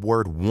took the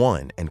word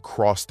one and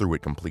crossed through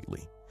it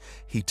completely.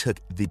 He took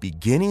the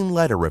beginning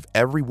letter of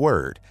every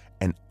word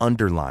and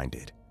underlined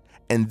it.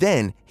 And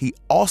then he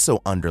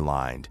also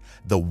underlined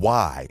the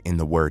Y in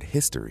the word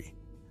history.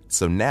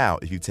 So now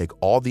if you take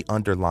all the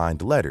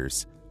underlined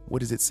letters, what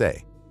does it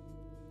say?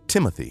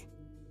 Timothy.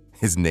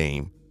 His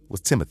name was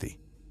Timothy.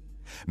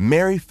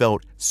 Mary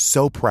felt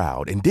so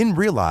proud and didn't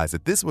realize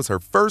that this was her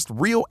first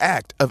real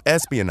act of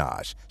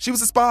espionage. She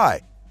was a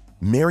spy.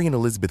 Mary and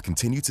Elizabeth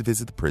continued to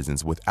visit the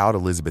prisons without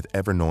Elizabeth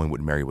ever knowing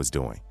what Mary was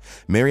doing.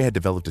 Mary had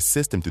developed a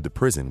system through the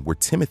prison where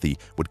Timothy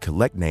would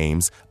collect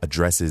names,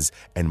 addresses,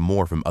 and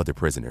more from other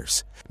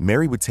prisoners.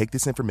 Mary would take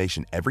this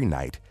information every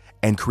night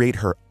and create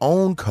her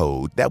own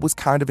code that was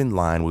kind of in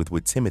line with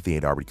what Timothy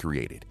had already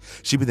created.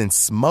 She would then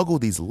smuggle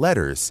these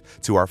letters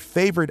to our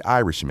favorite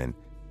Irishman,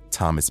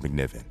 Thomas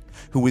McNiven,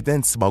 who would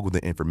then smuggle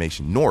the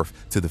information north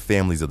to the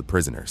families of the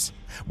prisoners.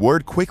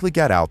 Word quickly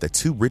got out that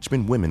 2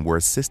 Richmond women were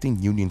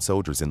assisting Union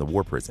soldiers in the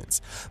war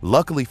prisons.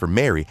 Luckily for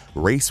Mary,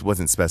 race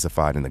wasn't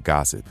specified in the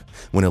gossip.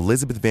 When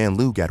Elizabeth Van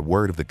Loo got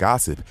word of the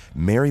gossip,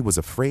 Mary was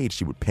afraid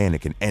she would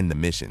panic and end the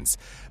missions.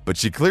 But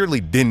she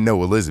clearly didn't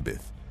know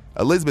Elizabeth.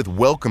 Elizabeth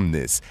welcomed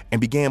this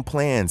and began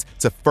plans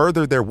to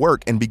further their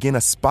work and begin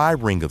a spy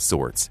ring of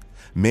sorts.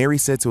 Mary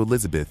said to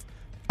Elizabeth,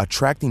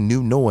 "Attracting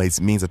new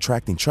noise means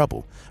attracting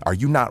trouble. Are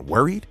you not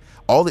worried?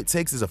 All it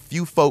takes is a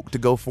few folk to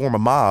go form a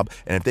mob,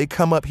 and if they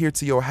come up here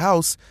to your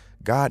house,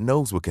 God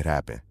knows what could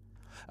happen."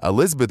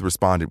 Elizabeth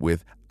responded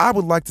with, "I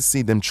would like to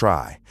see them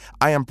try.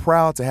 I am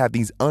proud to have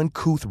these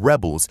uncouth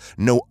rebels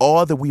know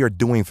all that we are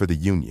doing for the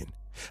Union."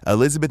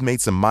 Elizabeth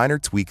made some minor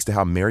tweaks to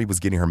how Mary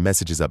was getting her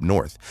messages up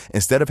north.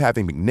 Instead of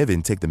having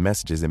McNiven take the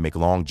messages and make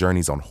long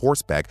journeys on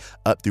horseback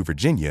up through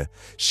Virginia,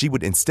 she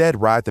would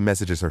instead ride the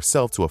messages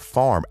herself to a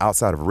farm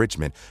outside of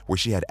Richmond where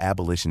she had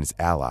abolitionist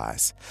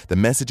allies. The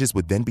messages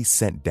would then be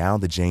sent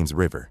down the James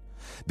River.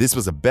 This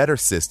was a better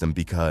system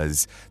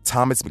because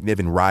Thomas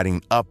McNiven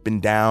riding up and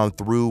down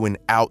through and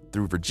out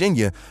through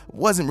Virginia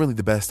wasn't really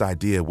the best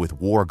idea with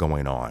war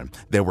going on.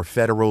 There were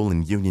federal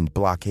and Union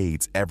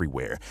blockades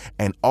everywhere,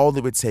 and all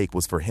it would take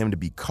was for him to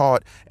be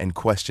caught and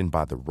questioned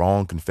by the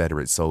wrong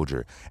Confederate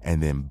soldier,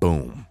 and then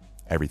boom,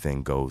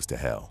 everything goes to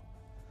hell.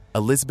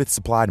 Elizabeth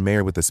supplied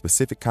Mary with a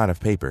specific kind of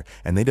paper,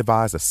 and they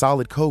devised a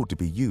solid code to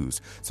be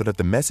used so that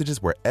the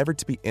messages were ever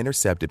to be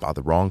intercepted by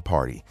the wrong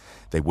party,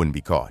 they wouldn't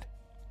be caught.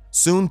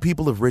 Soon,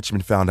 people of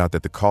Richmond found out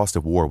that the cost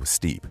of war was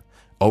steep.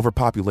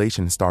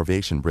 Overpopulation and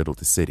starvation riddled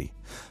the city.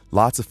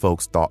 Lots of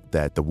folks thought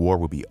that the war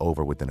would be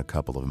over within a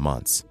couple of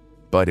months,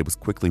 but it was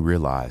quickly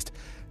realized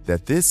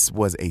that this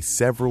was a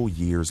several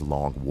years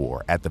long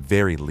war, at the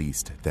very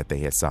least, that they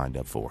had signed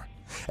up for.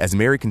 As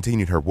Mary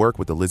continued her work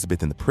with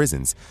Elizabeth in the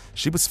prisons,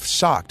 she was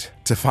shocked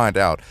to find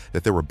out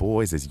that there were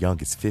boys as young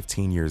as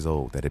 15 years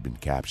old that had been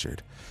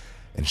captured.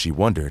 And she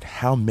wondered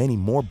how many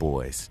more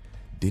boys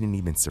didn't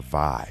even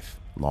survive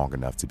long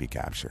enough to be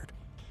captured.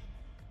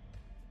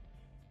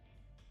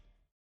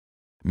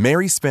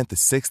 Mary spent the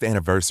 6th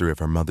anniversary of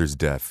her mother's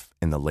death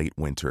in the late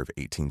winter of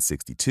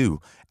 1862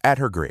 at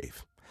her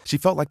grave. She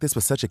felt like this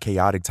was such a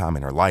chaotic time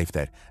in her life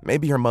that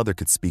maybe her mother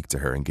could speak to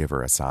her and give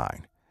her a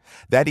sign.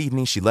 That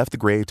evening, she left the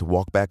grave to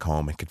walk back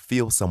home and could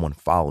feel someone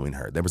following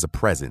her. There was a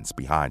presence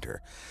behind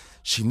her.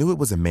 She knew it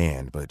was a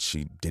man, but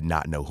she did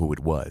not know who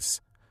it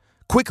was.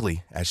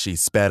 Quickly, as she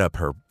sped up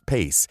her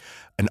pace,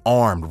 an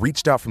arm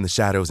reached out from the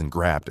shadows and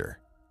grabbed her.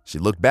 She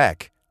looked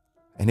back,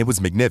 and it was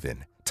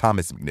McNiven,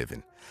 Thomas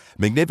McNiven.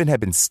 McNiven had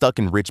been stuck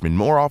in Richmond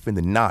more often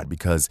than not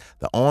because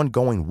the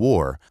ongoing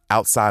war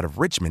outside of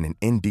Richmond and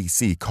in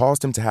D.C.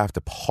 caused him to have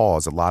to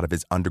pause a lot of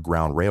his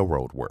Underground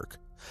Railroad work.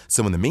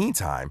 So in the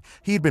meantime,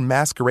 he had been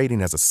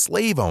masquerading as a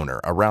slave owner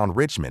around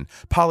Richmond,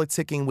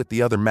 politicking with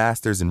the other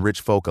masters and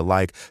rich folk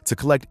alike to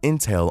collect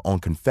intel on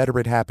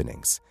Confederate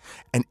happenings.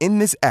 And in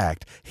this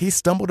act, he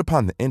stumbled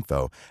upon the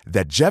info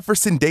that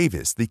Jefferson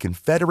Davis, the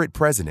Confederate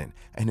president,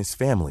 and his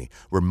family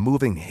were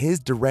moving his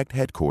direct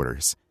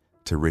headquarters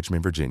to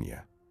Richmond,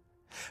 Virginia.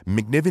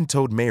 McNiven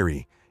told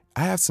Mary,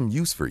 "I have some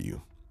use for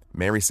you."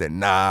 Mary said,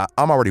 "Nah,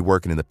 I'm already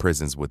working in the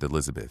prisons with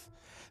Elizabeth."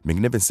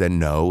 McNiven said,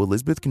 "No,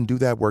 Elizabeth can do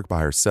that work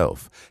by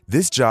herself.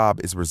 This job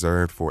is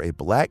reserved for a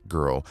black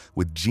girl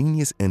with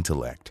genius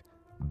intellect.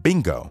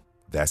 Bingo,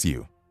 that's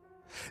you."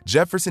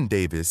 Jefferson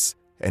Davis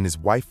and his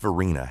wife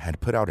Verena had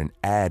put out an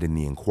ad in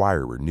the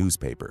Inquirer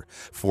newspaper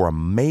for a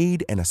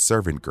maid and a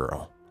servant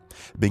girl.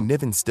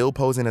 McNiven, still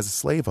posing as a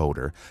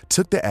slaveholder,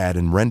 took the ad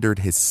and rendered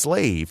his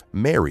slave,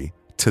 Mary,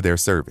 to their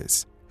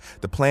service.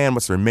 The plan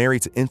was for Mary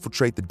to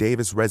infiltrate the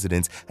Davis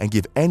residence and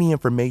give any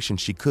information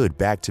she could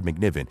back to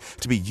McNiven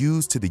to be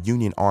used for the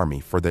Union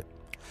Army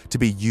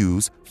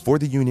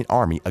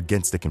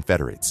against the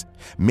Confederates.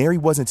 Mary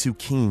wasn't too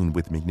keen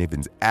with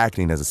McNiven's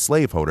acting as a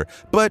slaveholder,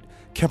 but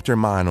kept her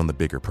mind on the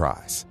bigger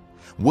prize.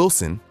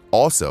 Wilson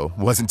also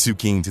wasn't too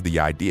keen to the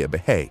idea,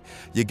 but hey,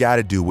 you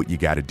gotta do what you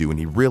gotta do, and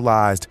he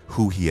realized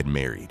who he had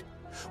married.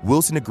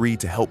 Wilson agreed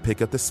to help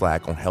pick up the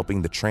slack on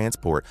helping the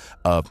transport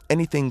of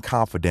anything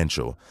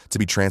confidential to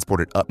be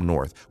transported up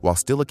north, while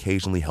still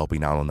occasionally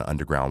helping out on the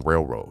Underground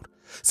Railroad.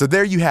 So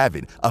there you have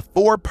it, a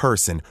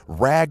 4-person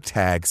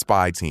ragtag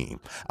spy team.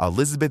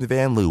 Elizabeth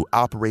Van Lew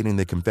operating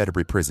the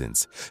Confederate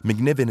prisons,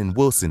 McNiven and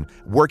Wilson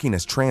working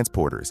as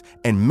transporters,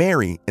 and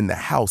Mary in the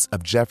house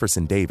of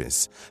Jefferson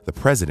Davis, the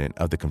president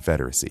of the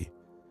Confederacy.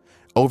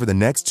 Over the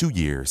next 2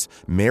 years,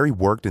 Mary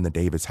worked in the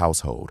Davis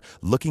household,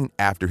 looking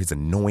after his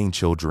annoying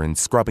children,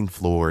 scrubbing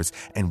floors,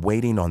 and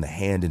waiting on the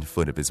hand and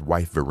foot of his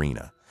wife,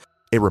 Verena.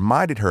 It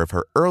reminded her of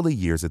her early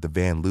years at the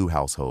Van Lew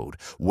household,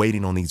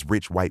 waiting on these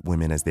rich white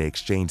women as they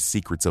exchanged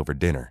secrets over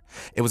dinner.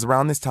 It was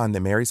around this time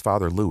that Mary's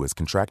father, Lewis,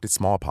 contracted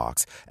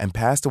smallpox and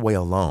passed away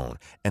alone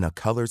in a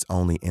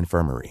colors-only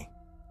infirmary.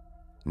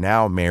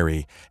 Now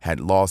Mary had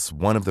lost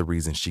one of the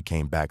reasons she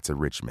came back to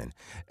Richmond,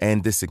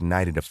 and this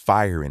ignited a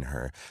fire in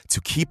her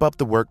to keep up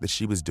the work that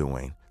she was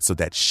doing so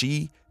that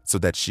she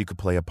could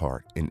play a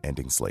part in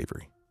ending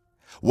slavery.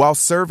 While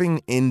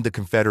serving in the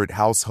Confederate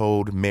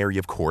household, Mary,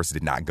 of course,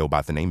 did not go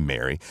by the name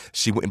Mary.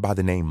 She went by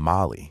the name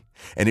Molly.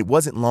 And it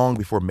wasn't long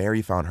before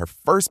Mary found her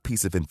first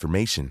piece of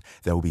information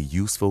that would be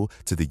useful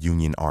to the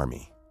Union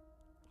Army.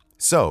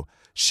 So,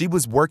 she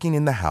was working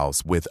in the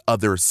house with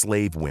other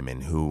slave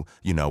women who,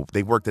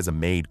 they worked as a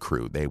maid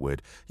crew. They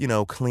would,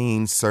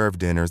 clean, serve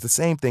dinners, the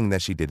same thing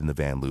that she did in the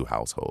Van Lew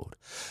household.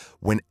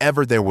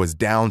 Whenever there was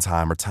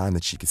downtime or time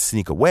that she could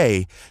sneak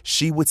away,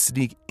 she would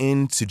sneak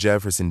into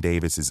Jefferson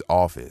Davis's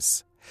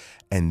office.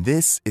 And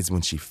this is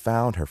when she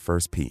found her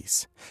first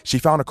piece. She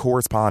found a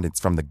correspondence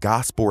from the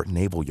Gosport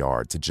Naval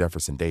Yard to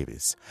Jefferson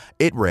Davis.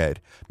 It read,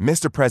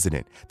 "Mr.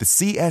 President, the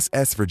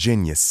CSS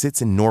Virginia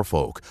sits in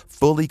Norfolk,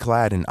 fully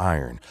clad in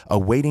iron,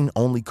 awaiting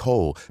only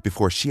coal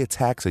before she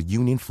attacks a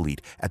Union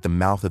fleet at the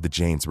mouth of the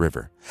James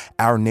River.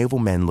 Our naval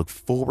men look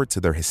forward to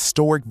their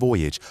historic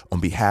voyage on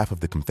behalf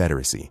of the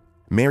Confederacy."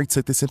 Mary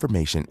took this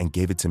information and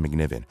gave it to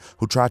McNiven,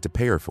 who tried to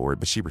pay her for it,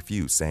 but she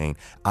refused, saying,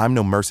 "I'm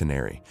no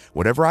mercenary.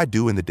 Whatever I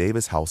do in the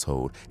Davis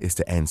household is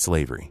to end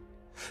slavery."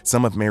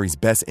 Some of Mary's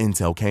best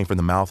intel came from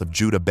the mouth of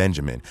Judah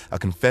Benjamin, a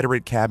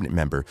Confederate cabinet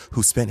member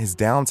who spent his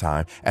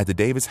downtime at the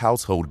Davis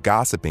household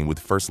gossiping with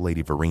First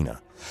Lady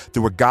Verena.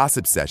 Through a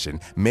gossip session,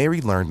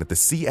 Mary learned that the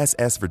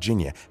CSS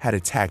Virginia had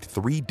attacked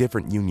 3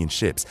 different Union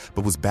ships,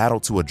 but was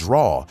battled to a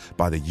draw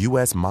by the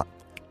USS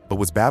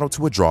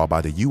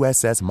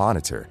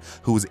Monitor,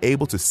 who was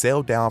able to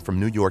sail down from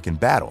New York in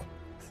battle.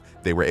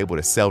 They were able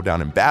to sail down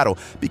in battle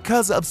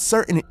because of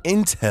certain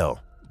intel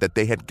that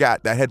they had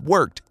got that had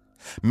worked.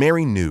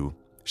 Mary knew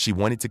she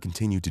wanted to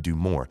continue to do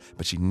more,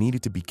 but she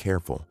needed to be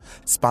careful.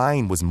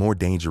 Spying was more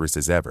dangerous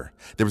as ever.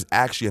 There was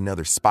actually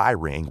another spy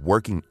ring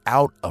working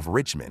out of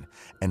Richmond,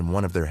 and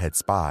one of their head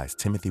spies,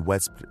 a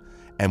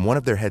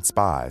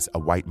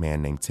white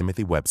man named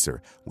Timothy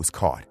Webster, was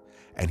caught.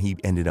 And he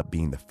ended up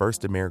being the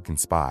first American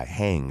spy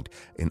hanged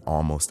in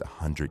almost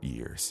 100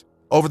 years.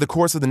 Over the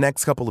course of the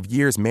next couple of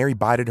years, Mary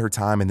bided her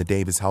time in the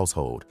Davis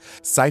household,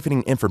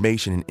 siphoning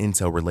information and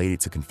intel related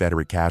to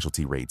Confederate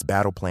casualty rates,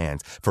 battle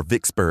plans for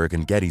Vicksburg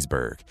and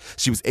Gettysburg.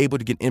 She was able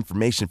to get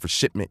information for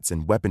shipments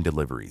and weapon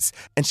deliveries.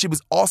 And she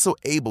was also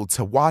able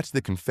to watch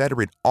the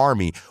Confederate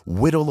Army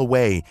whittle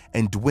away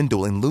and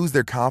dwindle and lose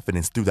their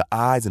confidence through the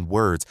eyes and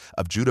words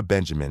of Judah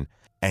Benjamin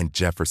and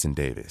Jefferson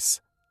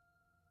Davis.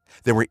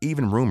 There were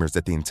even rumors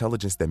that the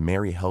intelligence that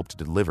Mary helped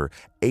deliver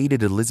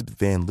aided Elizabeth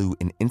Van Lew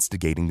in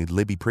instigating the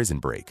Libby prison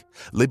break.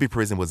 Libby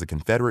prison was a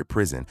Confederate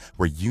prison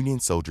where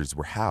Union soldiers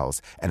were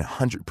housed and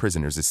 100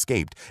 prisoners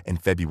escaped in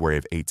February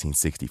of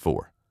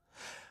 1864.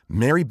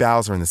 Mary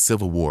Bowser in the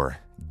Civil War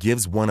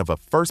gives one of a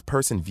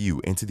first-person view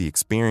into the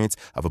experience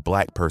of a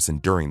black person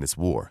during this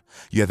war.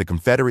 You have the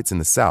Confederates in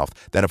the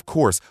South that, of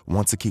course,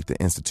 want to keep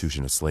the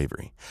institution of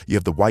slavery. You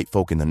have the white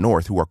folk in the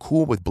North who are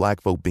cool with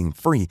black folk being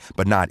free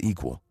but not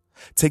equal.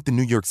 Take the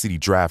New York City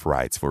draft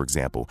riots, for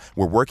example,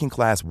 where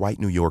working-class white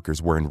New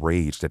Yorkers were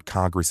enraged at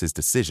Congress's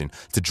decision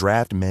to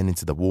draft men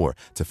into the war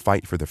to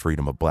fight for the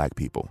freedom of black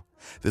people.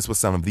 This was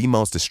some of the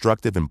most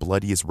destructive and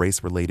bloodiest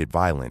race-related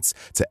violence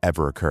to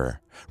ever occur,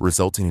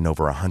 resulting in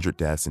over 100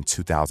 deaths and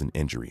 2,000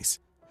 injuries.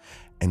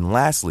 And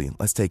lastly,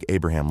 let's take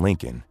Abraham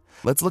Lincoln.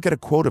 Let's look at a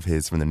quote of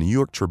his from the New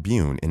York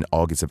Tribune in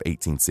August of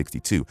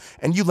 1862,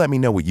 and you let me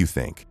know what you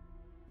think.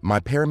 "My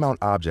paramount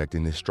object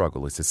in this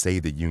struggle is to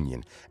save the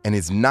Union, and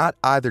is not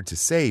either to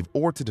save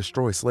or to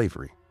destroy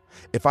slavery.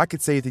 If I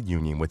could save the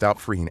Union without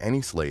freeing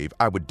any slave,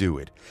 I would do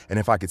it. And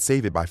if I could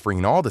save it by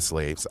freeing all the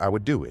slaves, I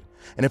would do it.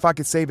 And if I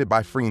could save it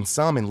by freeing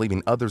some and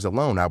leaving others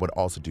alone, I would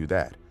also do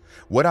that.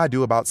 What I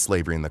do about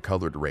slavery and the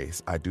colored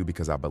race, I do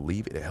because I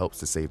believe it helps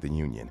to save the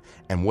Union.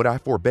 And what I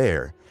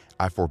forbear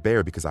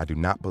because I do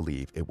not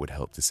believe it would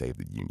help to save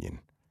the Union.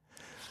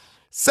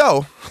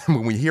 So,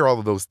 when we hear all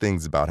of those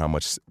things about how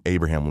much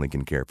Abraham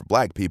Lincoln cared for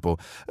black people,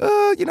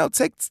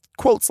 take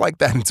quotes like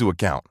that into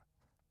account.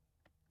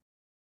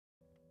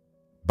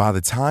 By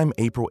the time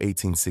April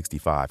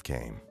 1865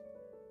 came,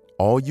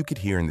 all you could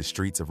hear in the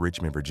streets of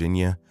Richmond,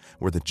 Virginia,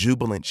 were the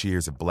jubilant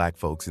cheers of black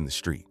folks in the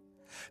street.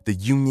 The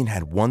Union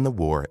had won the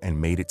war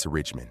and made it to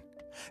Richmond.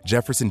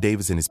 Jefferson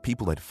Davis and his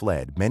people had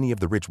fled. Many of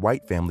the rich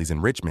white families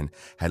in Richmond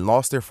had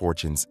lost their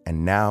fortunes,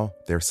 and now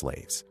they're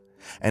slaves.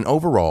 And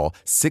overall,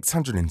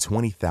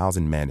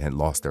 620,000 men had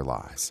lost their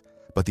lives.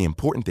 But the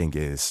important thing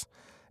is,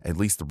 at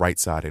least the right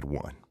side had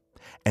won.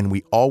 And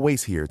we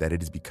always hear that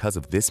it is because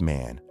of this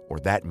man, or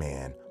that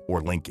man,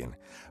 or Lincoln.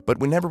 But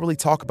we never really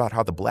talk about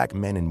how the black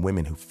men and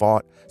women who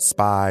fought,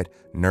 spied,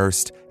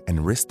 nursed,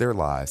 and risked their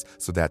lives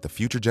so that the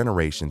future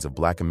generations of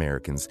black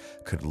Americans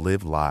could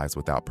live lives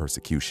without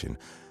persecution.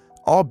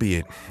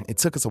 Albeit, it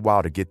took us a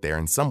while to get there,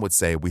 and some would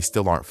say we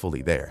still aren't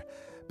fully there.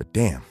 But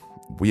damn,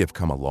 we have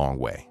come a long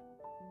way.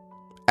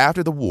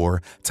 After the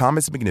war,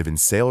 Thomas McNiven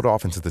sailed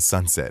off into the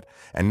sunset,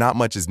 and not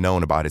much is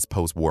known about his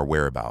post-war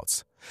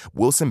whereabouts.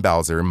 Wilson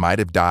Bowser might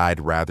have died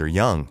rather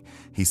young.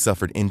 He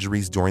suffered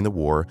injuries during the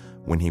war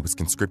when he was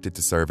conscripted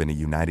to serve in a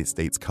United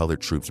States Colored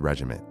Troops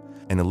regiment.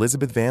 And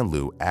Elizabeth Van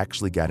Lew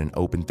actually got an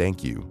open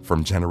thank you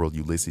from General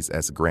Ulysses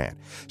S. Grant.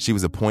 She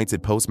was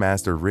appointed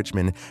postmaster of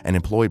Richmond and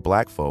employed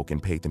black folk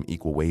and paid them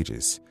equal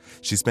wages.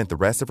 She spent the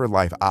rest of her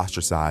life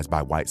ostracized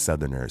by white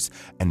Southerners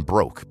and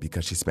broke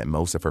because she spent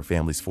most of her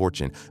family's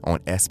fortune on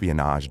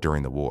espionage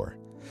during the war.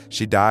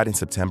 She died in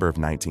September of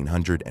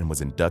 1900 and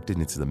was inducted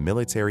into the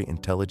Military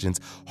Intelligence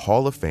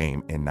Hall of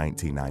Fame in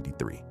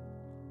 1993.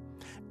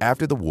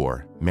 After the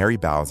war, Mary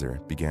Bowser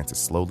began to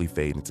slowly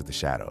fade into the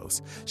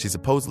shadows. She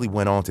supposedly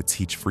went on to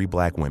teach free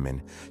black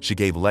women. She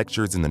gave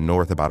lectures in the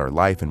North about her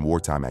life and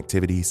wartime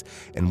activities.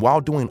 And while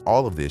doing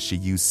all of this, she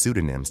used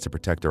pseudonyms to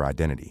protect her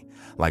identity,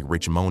 like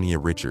Richmonia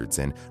Richards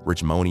and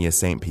Richmonia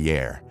St.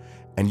 Pierre.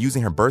 And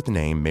using her birth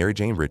name, Mary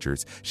Jane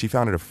Richards, she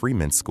founded a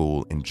freedmen's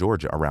school in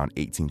Georgia around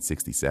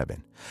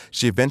 1867.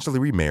 She eventually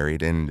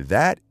remarried, and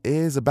that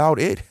is about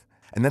it.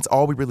 And that's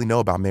all we really know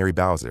about Mary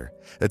Bowser.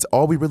 That's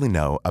all we really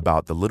know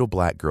about the little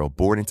black girl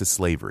born into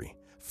slavery,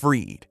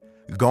 freed,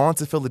 gone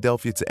to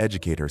Philadelphia to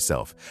educate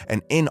herself,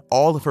 and in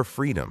all of her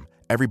freedom,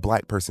 every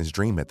black person's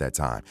dream at that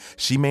time,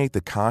 she made the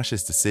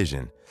conscious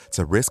decision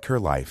to risk her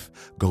life,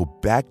 go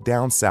back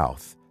down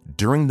south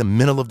during the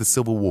middle of the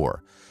Civil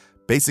War,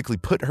 basically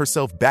put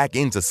herself back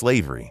into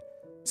slavery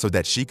so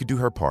that she could do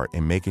her part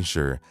in making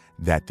sure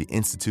that the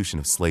institution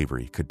of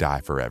slavery could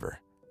die forever.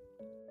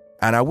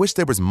 And I wish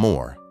there was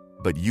more.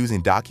 But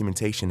using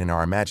documentation in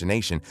our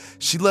imagination,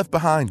 she left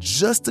behind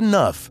just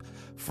enough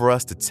for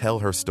us to tell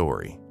her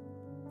story.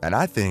 And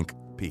I think,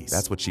 peace,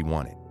 that's what she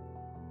wanted.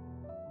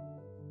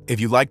 If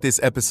you like this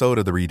episode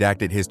of the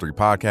Redacted History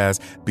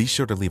Podcast, be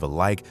sure to leave a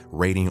like,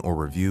 rating, or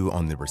review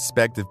on the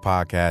respective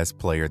podcast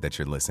player that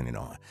you're listening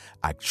on.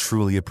 I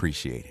truly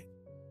appreciate it.